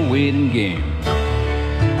me a waiting game.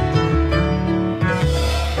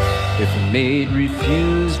 If a maid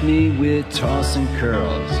refused me with tossing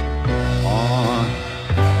curls,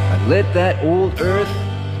 I'd let that old earth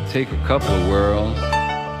take a couple of whirls,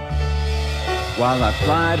 while I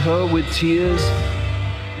plied her with tears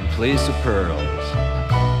in place of pearls.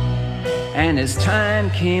 And as time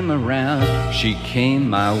came around, she came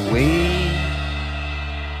my way.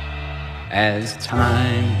 As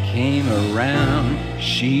time came around,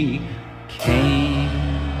 she came.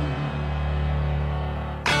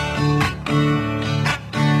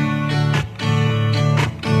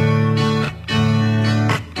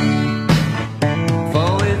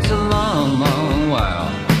 For it's a long, long while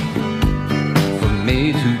from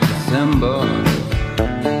May to December,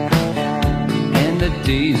 and the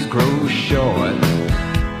days grow short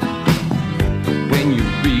when you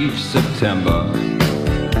reach September.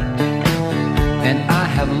 And I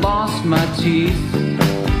have lost my teeth,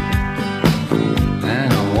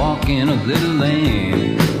 and I'm walking a little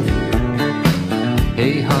lame.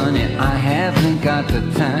 Hey honey, I haven't got the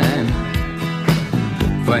time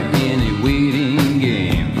for any waiting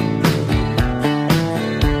game.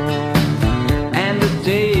 And the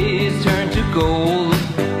days turn to gold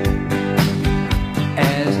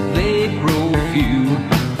as they grow few.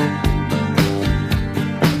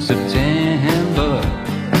 September,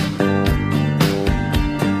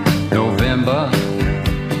 November,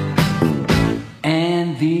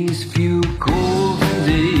 and these few golden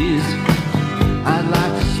days, I'd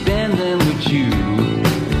like to spend them with you.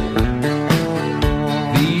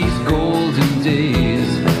 These golden days,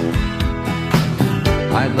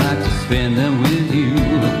 I'd like to spend them with you.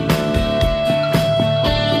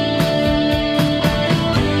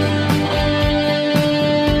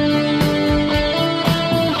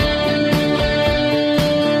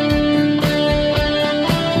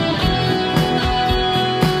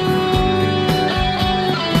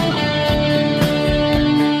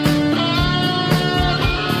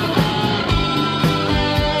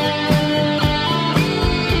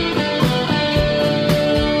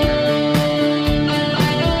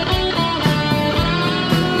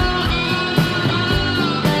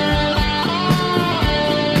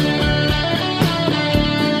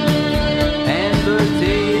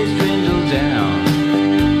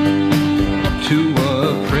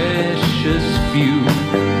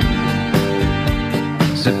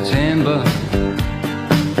 September,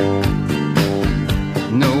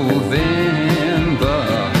 November,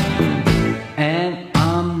 and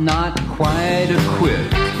I'm not quite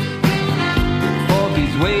equipped for these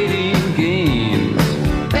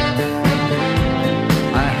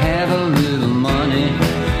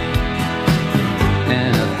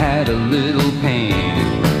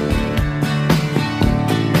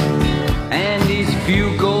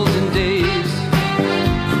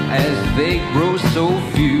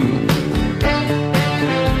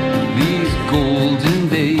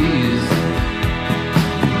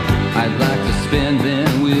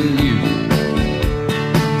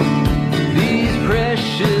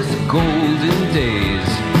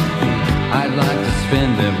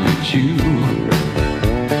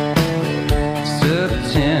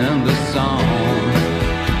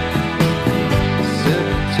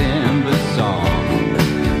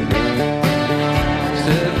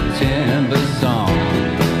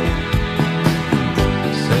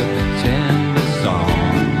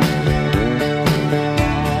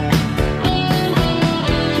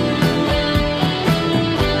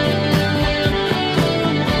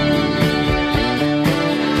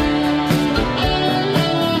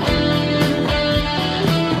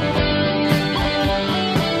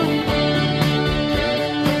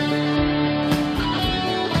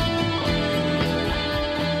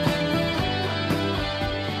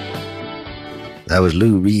That was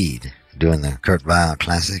Lou Reed doing the Kurt Weill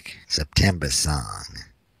classic, September Song.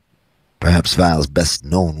 Perhaps Weill's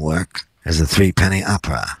best-known work is the Threepenny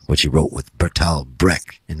Opera, which he wrote with Bertolt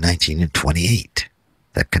Brecht in 1928.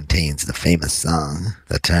 That contains the famous song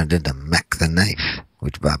that turned into Mac the Knife,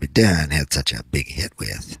 which Bobby Darin had such a big hit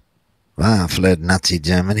with. Weill fled Nazi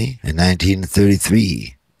Germany in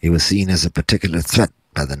 1933. He was seen as a particular threat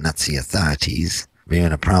by the Nazi authorities,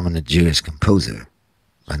 being a prominent Jewish composer.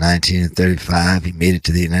 By 1935, he made it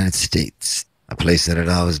to the United States, a place that had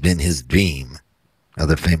always been his dream.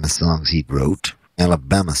 Other famous songs he wrote,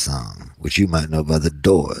 Alabama Song, which you might know by The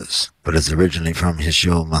Doors, but is originally from his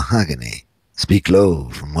show Mahogany, Speak Low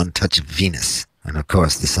from One Touch of Venus, and of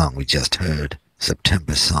course the song we just heard,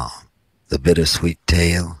 September Song, the bittersweet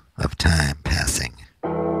tale of time passing.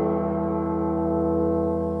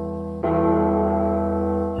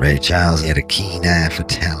 Ray Charles had a keen eye for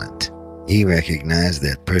talent. He recognized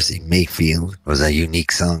that Percy Mayfield was a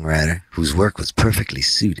unique songwriter whose work was perfectly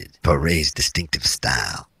suited for Ray's distinctive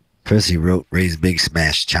style. Percy wrote Ray's big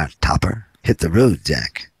smash chart topper, Hit the Road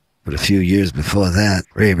Jack. But a few years before that,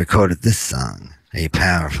 Ray recorded this song, a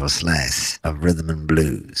powerful slice of rhythm and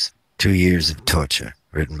blues, 2 Years of Torture,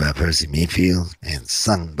 written by Percy Mayfield and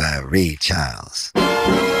sung by Ray Charles.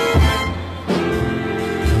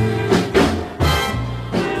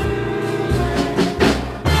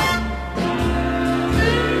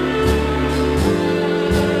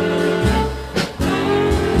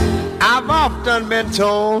 I've often been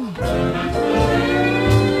told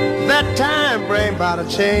that time brings about a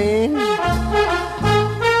change.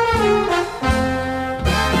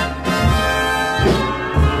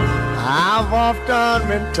 I've often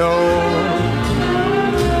been told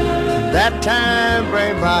that time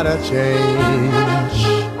brings about a change.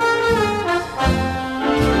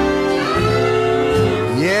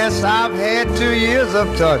 Yes, I've had 2 years of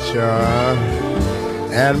torture,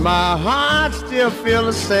 and my heart still feels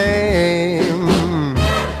the same.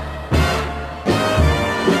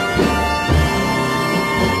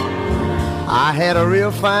 I had a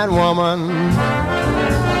real fine woman,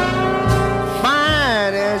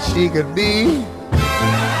 fine as she could be.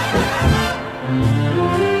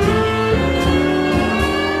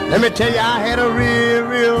 Let me tell you, I had a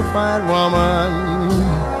real fine woman,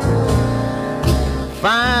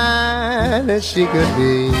 fine as she could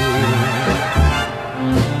be.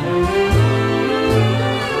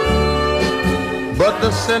 But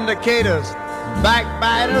the syndicators,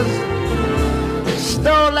 backbiters,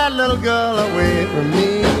 stole that little girl away from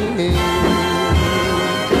me.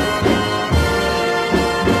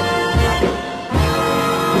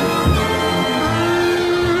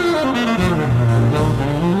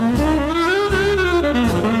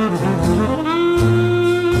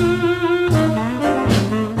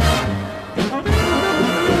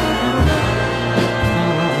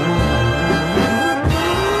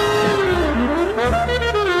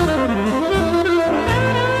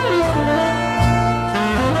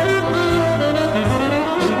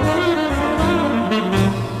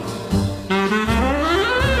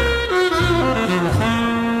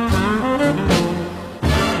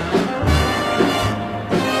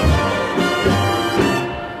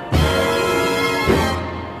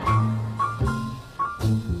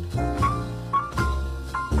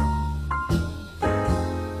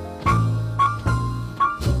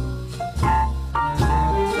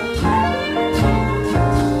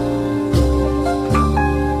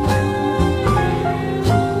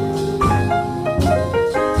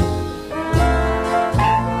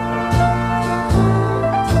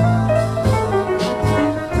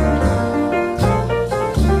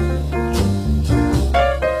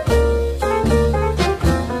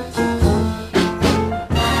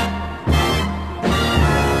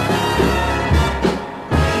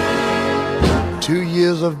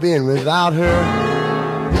 Of being without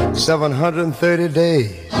her, 730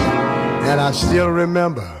 days, and I still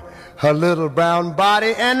remember her little brown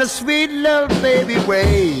body and the sweet little baby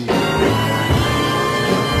ways. 2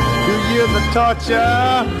 years of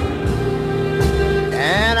torture,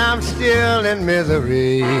 and I'm still in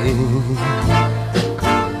misery.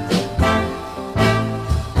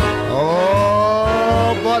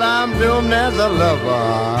 Oh, but I'm doomed as a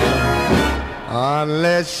lover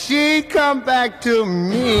unless she come back to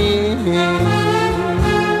me.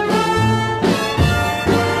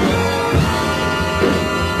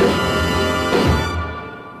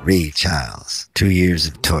 Ray Charles, 2 Years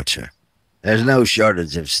of Torture. There's no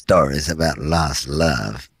shortage of stories about lost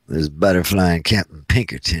love. There's Butterfly and Captain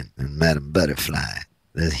Pinkerton and Madame Butterfly.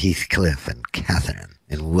 There's Heathcliff and Catherine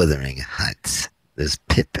in Wuthering Heights. There's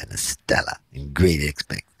Pip and Estella in Great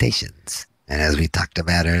Expectations. And as we talked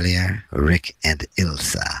about earlier, Rick and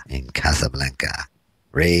Ilsa in Casablanca.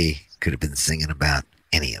 Ray could have been singing about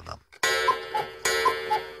any of them.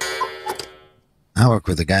 I work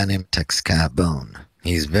with a guy named Tex Carbone.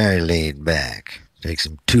 He's very laid back. Takes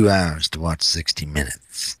him 2 hours to watch 60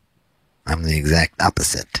 Minutes. I'm the exact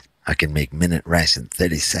opposite. I can make minute rice in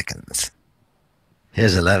 30 seconds.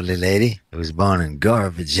 Here's a lovely lady who was born in Gore,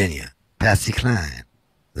 Virginia, Patsy Cline.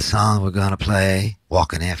 The song we're gonna play,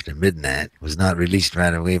 Walking After Midnight, was not released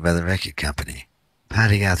right away by the record company.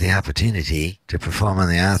 Patty got the opportunity to perform on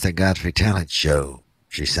the Arthur Godfrey Talent Show.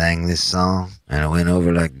 She sang this song, and it went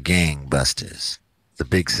over like gangbusters. The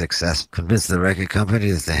big success convinced the record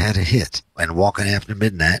company that they had a hit, and Walking After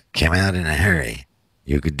Midnight came out in a hurry.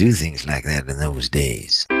 You could do things like that in those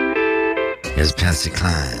days. Here's Patsy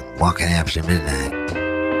Cline, Walking After Midnight.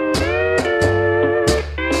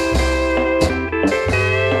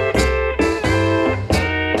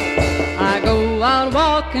 I go out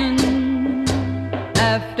walking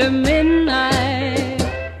after midnight,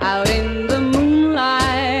 out in the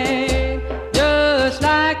moonlight, just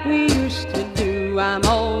like we used to do. I'm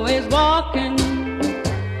always walking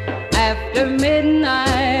after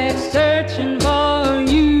midnight, searching for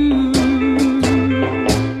you.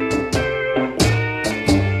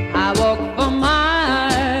 I walk for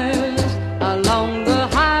miles along the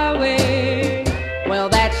highway. Well,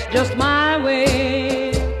 that's just my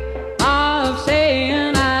way of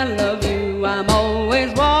saying I love you. I'm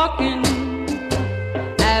always walking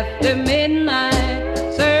after midnight,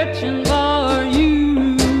 searching for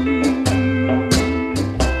you.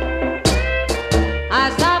 I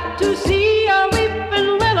stopped to see a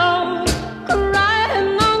weeping willow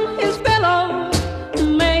crying on his pillow.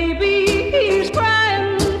 Maybe he's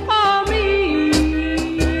crying for me.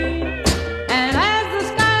 And as the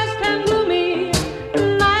skies turn gloomy,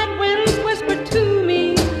 night winds whisper to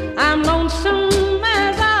me, I'm lonesome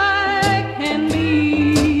as I can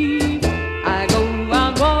be. I go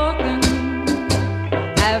out walking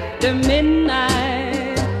after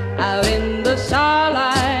midnight, out in the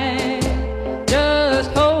starlight,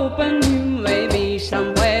 just hoping you may be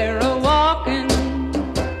somewhere a-walking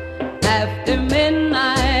after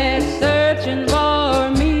midnight, searching for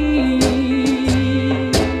me.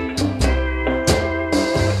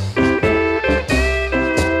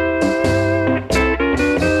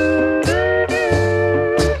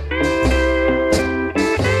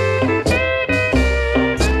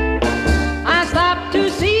 I stopped to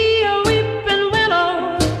see a weeping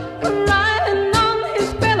willow crying on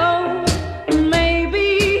his pillow. Maybe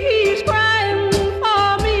he's crying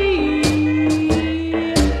for me.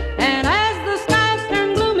 And as the skies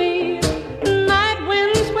turn gloomy, night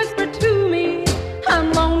winds whisper to me,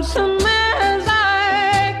 I'm lonesome as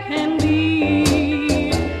I can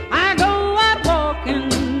be. I go out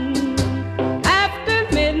walking after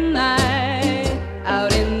midnight,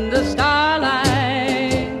 out in the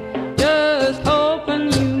starlight, just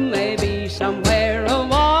hoping you may be somewhere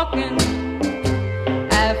a-walking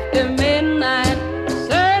after midnight,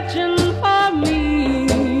 searching for me.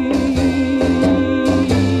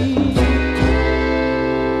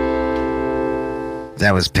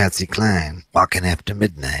 That was Patsy Cline, Walking After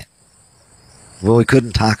Midnight. Well, we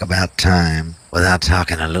couldn't talk about time without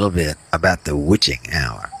talking a little bit about the witching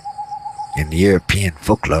hour. In European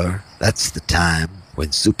folklore, that's the time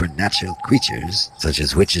when supernatural creatures, such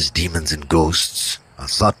as witches, demons, and ghosts, are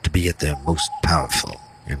thought to be at their most powerful,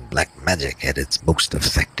 and black magic at its most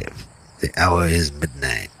effective. The hour is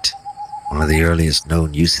midnight. One of the earliest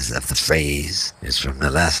known uses of the phrase is from the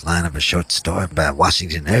last line of a short story by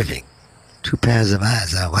Washington Irving. 2 pairs of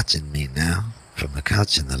eyes are watching me now, from the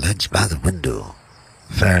couch and the ledge by the window.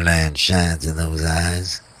 Fairyland shines in those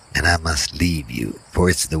eyes, and I must leave you, for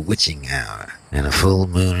it's the witching hour, and a full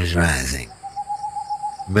moon is rising.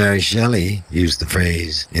 Mary Shelley used the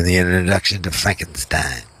phrase in the introduction to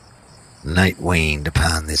Frankenstein. Night waned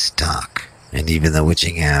upon this talk, and even the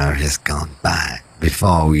witching hour has gone by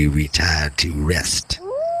before we retired to rest.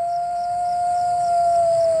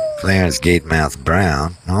 Clarence Gatemouth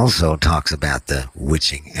Brown also talks about the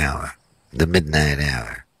witching hour, the midnight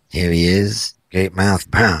hour. Here he is, Gatemouth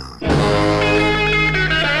Brown.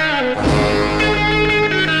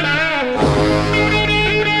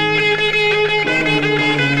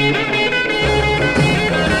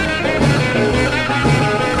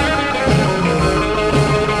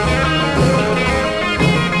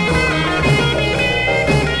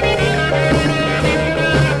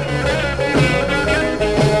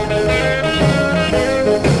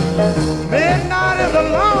 Midnight is a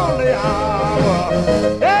lonely hour,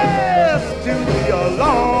 yes, to be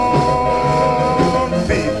alone.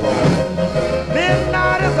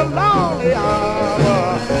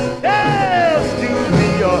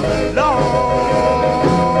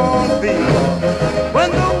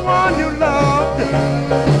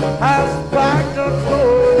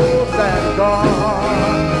 Lord.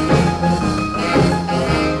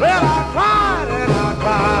 Well, I cried and I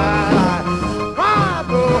cried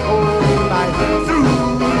the whole night through,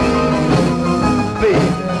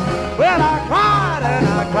 baby. Well, I cried and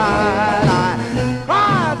I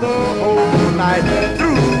cried the whole night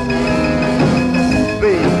through,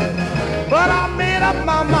 baby. But I made up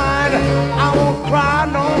my mind, I won't cry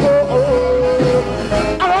no more.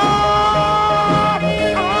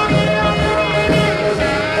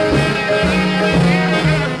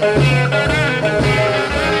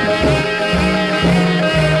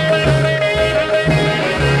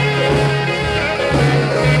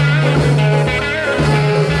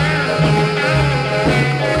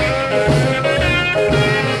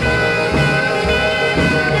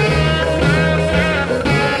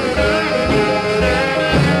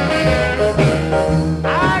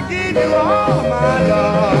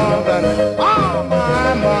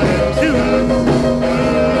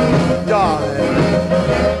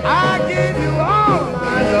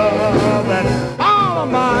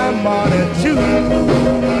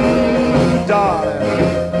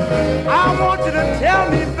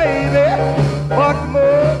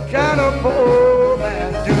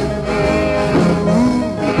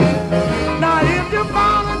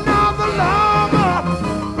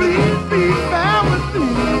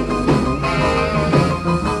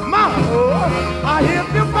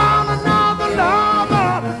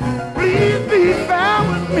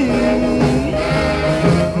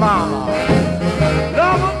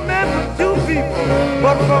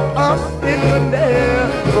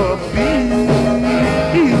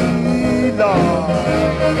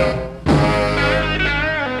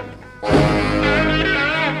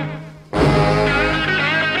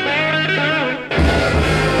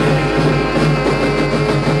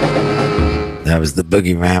 That was the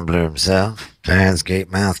Boogie Rambler himself, Clarence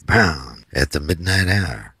Gatemouth Brown, at the midnight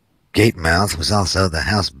hour. Gatemouth was also the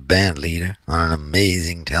house band leader on an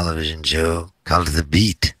amazing television show called The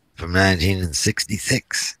Beat from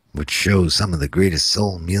 1966, which shows some of the greatest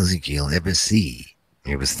soul music you'll ever see.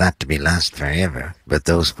 It was thought to be lost forever, but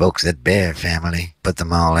those folks at Bear Family put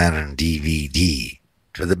them all out on DVD.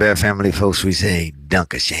 To the Bear Family folks we say,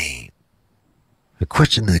 dunk a shame. A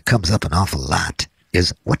question that comes up an awful lot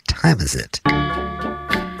is, what time is it?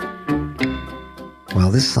 Well,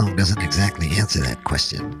 this song doesn't exactly answer that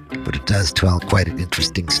question, but it does tell quite an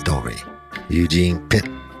interesting story. Eugene Pitt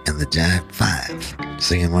and the Jive Five,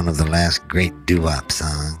 singing one of the last great doo-wop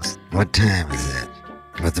songs, What Time Is It?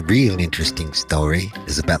 But the real interesting story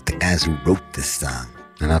is about the guys who wrote this song,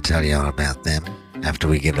 and I'll tell you all about them after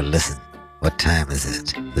we give a listen. What time is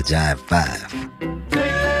it? The Jive Five.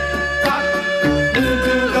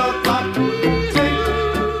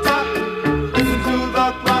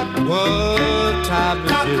 What time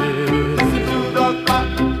is it?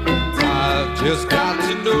 I've just got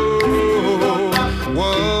to know.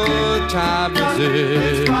 What time is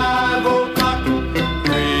it? 3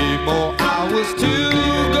 more hours to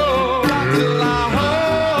go till I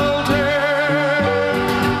hold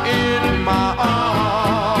her in my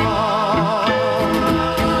arms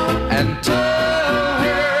and tell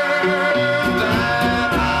her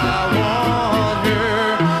that I want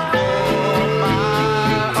her for my own.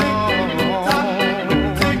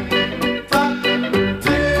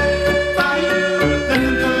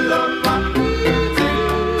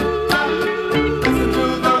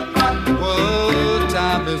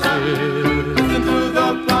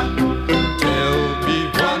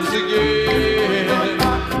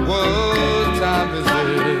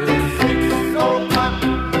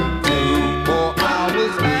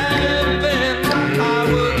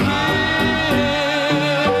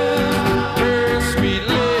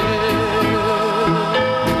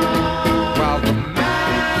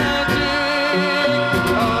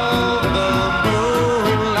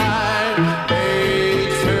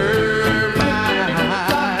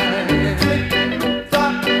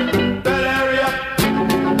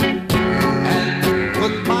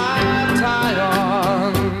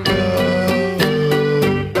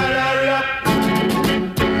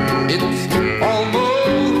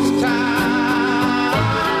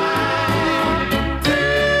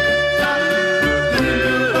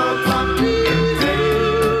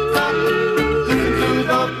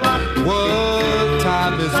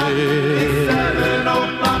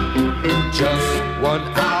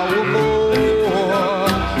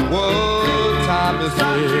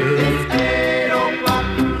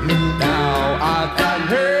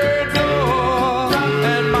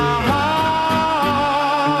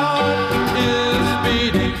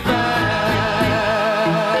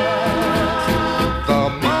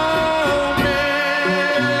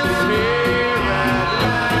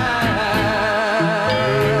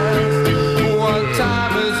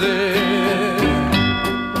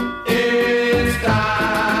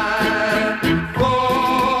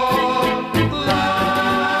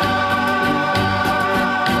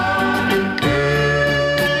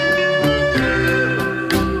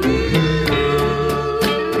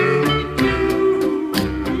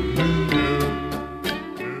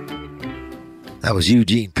 was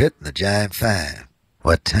Eugene Pitt and the Giant Five.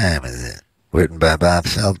 What Time Is It? Written by Bob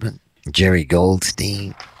Feldman, Jerry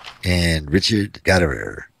Goldstein, and Richard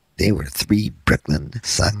Gotterer. They were three Brooklyn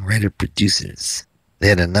songwriter-producers. They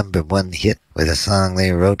had a #1 hit with a song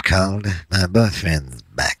they wrote called My Boyfriend's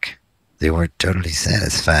Back. They weren't totally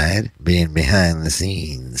satisfied being behind the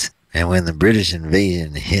scenes, and when the British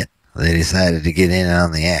invasion hit, they decided to get in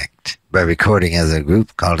on the act by recording as a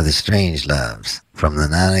group called the Strangeloves from the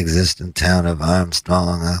non-existent town of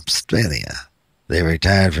Armstrong, Australia. They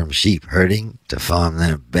retired from sheep herding to form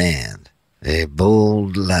their band. A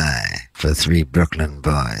bold lie for three Brooklyn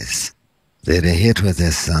boys. They had a hit with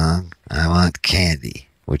this song, I Want Candy,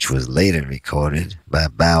 which was later recorded by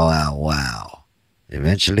Bow Wow Wow.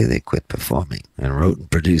 Eventually they quit performing and wrote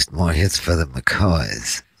and produced more hits for the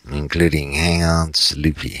McCoys, including Hang On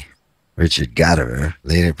Sloopy. Richard Gotterer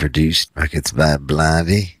later produced records by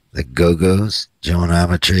Blondie, the Go-Go's, Joan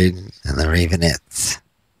Armatrading, and the Ravenettes.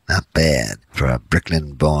 Not bad for a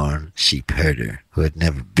Brooklyn-born sheep herder who had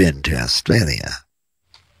never been to Australia.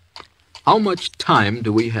 How much time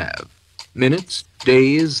do we have? Minutes,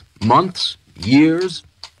 days, months, years?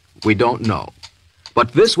 We don't know.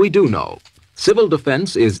 But this we do know. Civil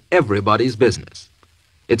defense is everybody's business.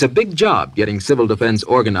 It's a big job getting civil defense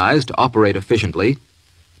organized to operate efficiently.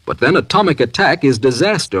 But then atomic attack is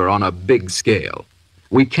disaster on a big scale.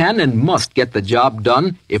 We can and must get the job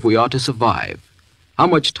done if we are to survive. How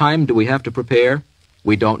much time do we have to prepare?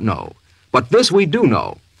 We don't know. But this we do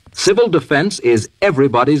know. Civil defense is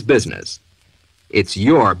everybody's business. It's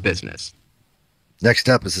your business. Next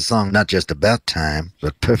up is a song not just about time,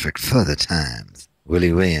 but perfect for the times.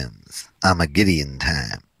 Willie Williams, Armageddon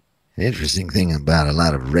Time. The interesting thing about a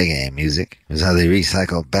lot of reggae music is how they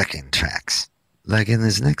recycle backing tracks. Like in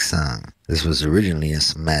this next song. This was originally a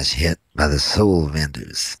smash hit by the Soul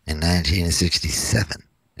Vendors in 1967.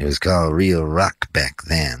 It was called Real Rock back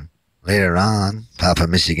then. Later on, Papa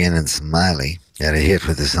Michigan and Smiley had a hit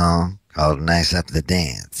with a song called Nice Up the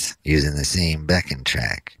Dance, using the same backing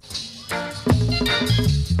track.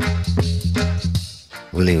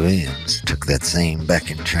 Willie Williams took that same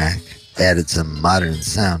backing track, added some modern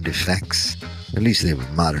sound effects, at least they were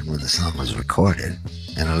modern when the song was recorded,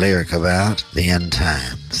 and a lyric about the end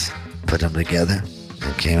times. Put them together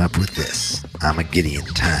and came up with this, Armageddon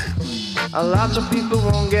Time. A lot of people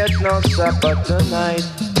won't get no supper tonight.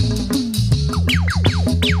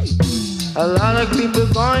 A lot of people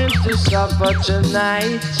going to suffer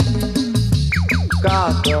tonight.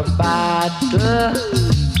 'Cause the battle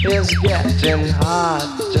is getting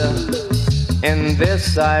hotter in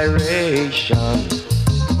this iration.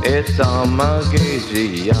 It's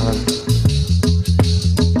Armageddon.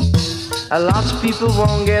 A lot of people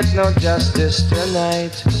won't get no justice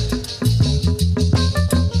tonight.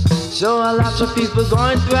 So a lot of people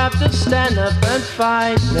going to have to stand up and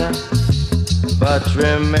fight now. But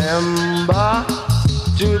remember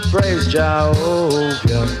to praise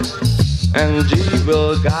Jehovah, and He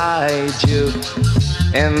will guide you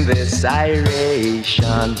in this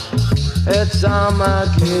iration. It's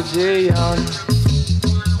Armageddon,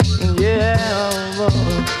 yeah.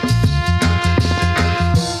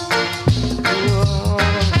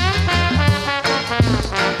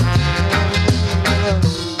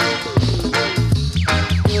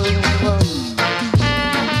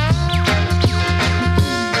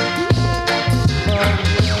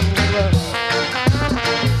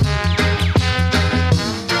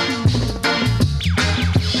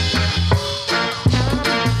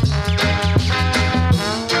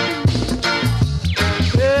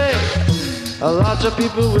 A lot of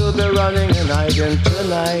people will be running and hiding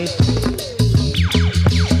tonight.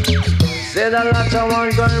 Said a lot of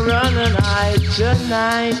one gonna run and hide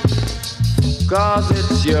tonight. 'Cause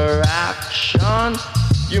it's your action.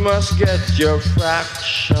 You must get your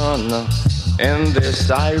fraction in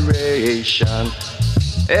this iration.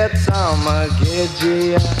 It's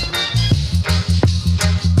Armageddon.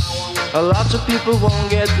 A lot of people won't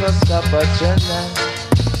get no supper tonight.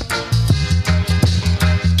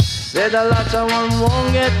 Said a lot of one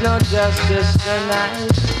won't get no justice tonight.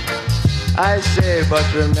 I say, but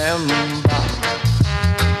remember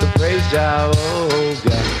to praise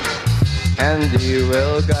Jehovah, and He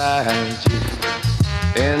will guide you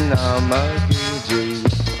in Armageddon.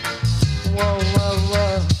 Whoa, whoa,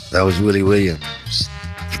 whoa. That was Willie Williams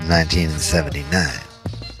from 1979.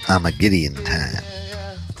 Armageddon Time.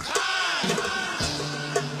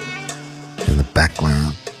 In the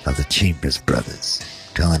background are the Chambers Brothers,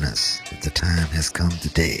 telling us that the time has come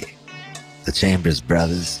today. The Chambers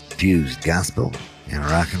Brothers fused gospel and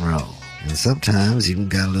rock and roll, and sometimes even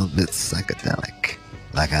got a little bit psychedelic,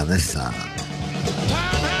 like on this song. Time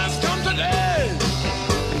has come today.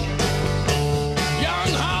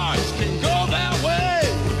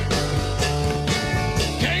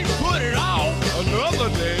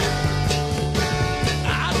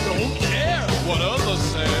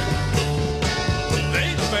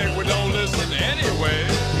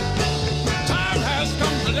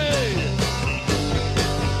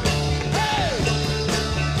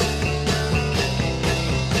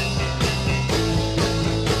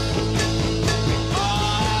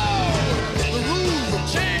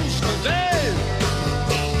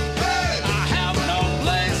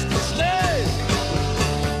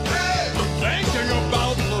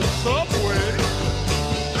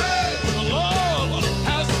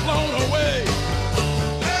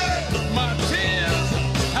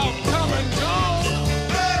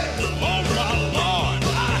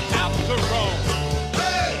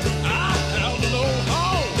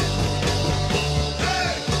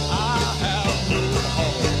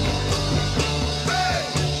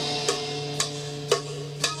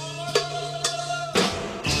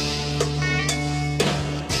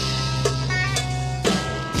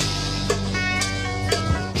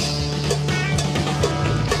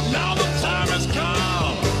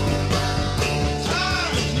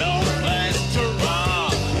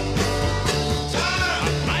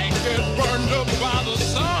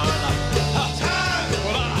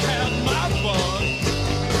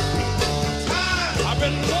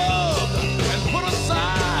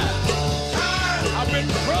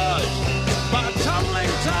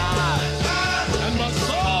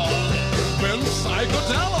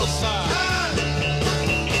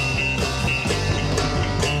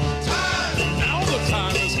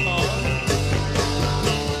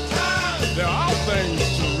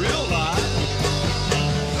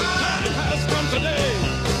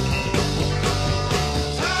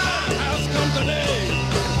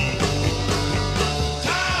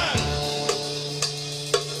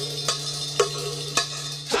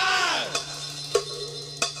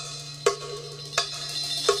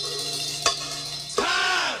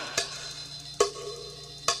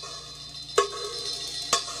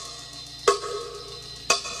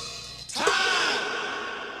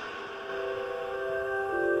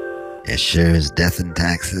 As sure as death and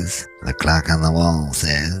taxes, the clock on the wall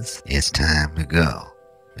says it's time to go.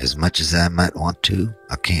 As much as I might want to,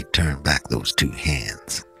 I can't turn back those two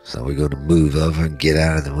hands. So we're going to move over and get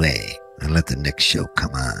out of the way and let the next show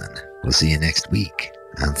come on. We'll see you next week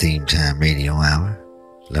on Theme Time Radio Hour.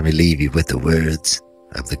 Let me leave you with the words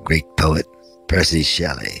of the great poet Percy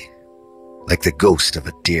Shelley. Like the ghost of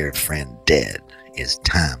a dear friend dead is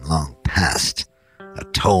time long past, a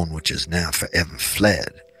tone which is now forever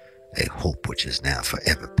fled, a hope which is now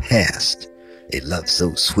forever past, a love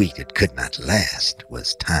so sweet it could not last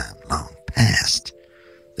was time long past.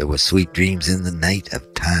 There were sweet dreams in the night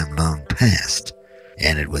of time long past,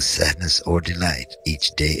 and it was sadness or delight,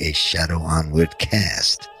 each day a shadow onward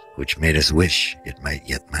cast, which made us wish it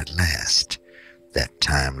might last. That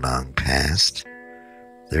time long past,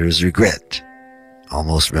 there is regret,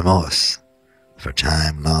 almost remorse, for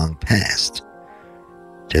time long past.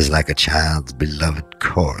 'Tis like a child's beloved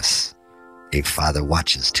course, a father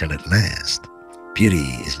watches till it last. Beauty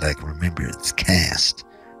is like remembrance cast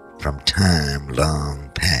from time long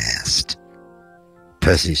past.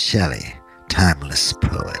 Percy Shelley, timeless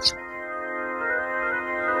poet.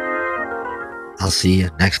 I'll see you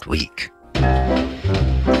next week.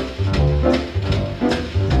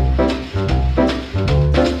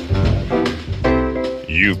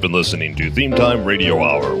 You've been listening to Theme Time Radio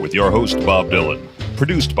Hour with your host, Bob Dylan.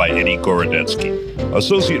 Produced by Eddie Gorodetsky.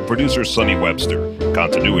 Associate producer, Sonny Webster.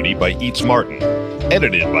 Continuity by Eats Martin.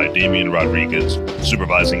 Edited by Damian Rodriguez.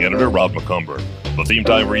 Supervising editor, Rob McCumber. The Theme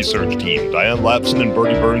Time research team, Diane Lapson and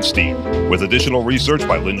Bernie Bernstein. With additional research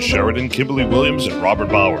by Lynn Sheridan, Kimberly Williams, and Robert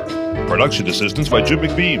Bauer. Production assistance by Jim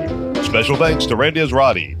McBeam. Special thanks to Randy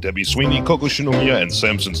Azrati, Debbie Sweeney, Coco Shinomiya, and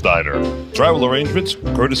Samson Steiner. Travel arrangements,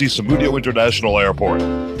 courtesy Samudio International Airport.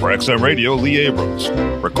 For XM Radio, Lee Abrams.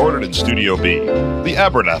 Recorded in Studio B, the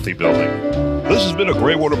Abernathy Building. This has been a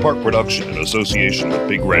Greywater Park production in association with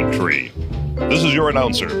Big Red Tree. This is your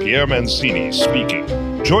announcer, Pierre Mancini, speaking.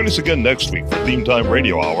 Join us again next week for Theme Time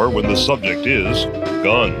Radio Hour when the subject is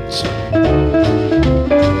guns.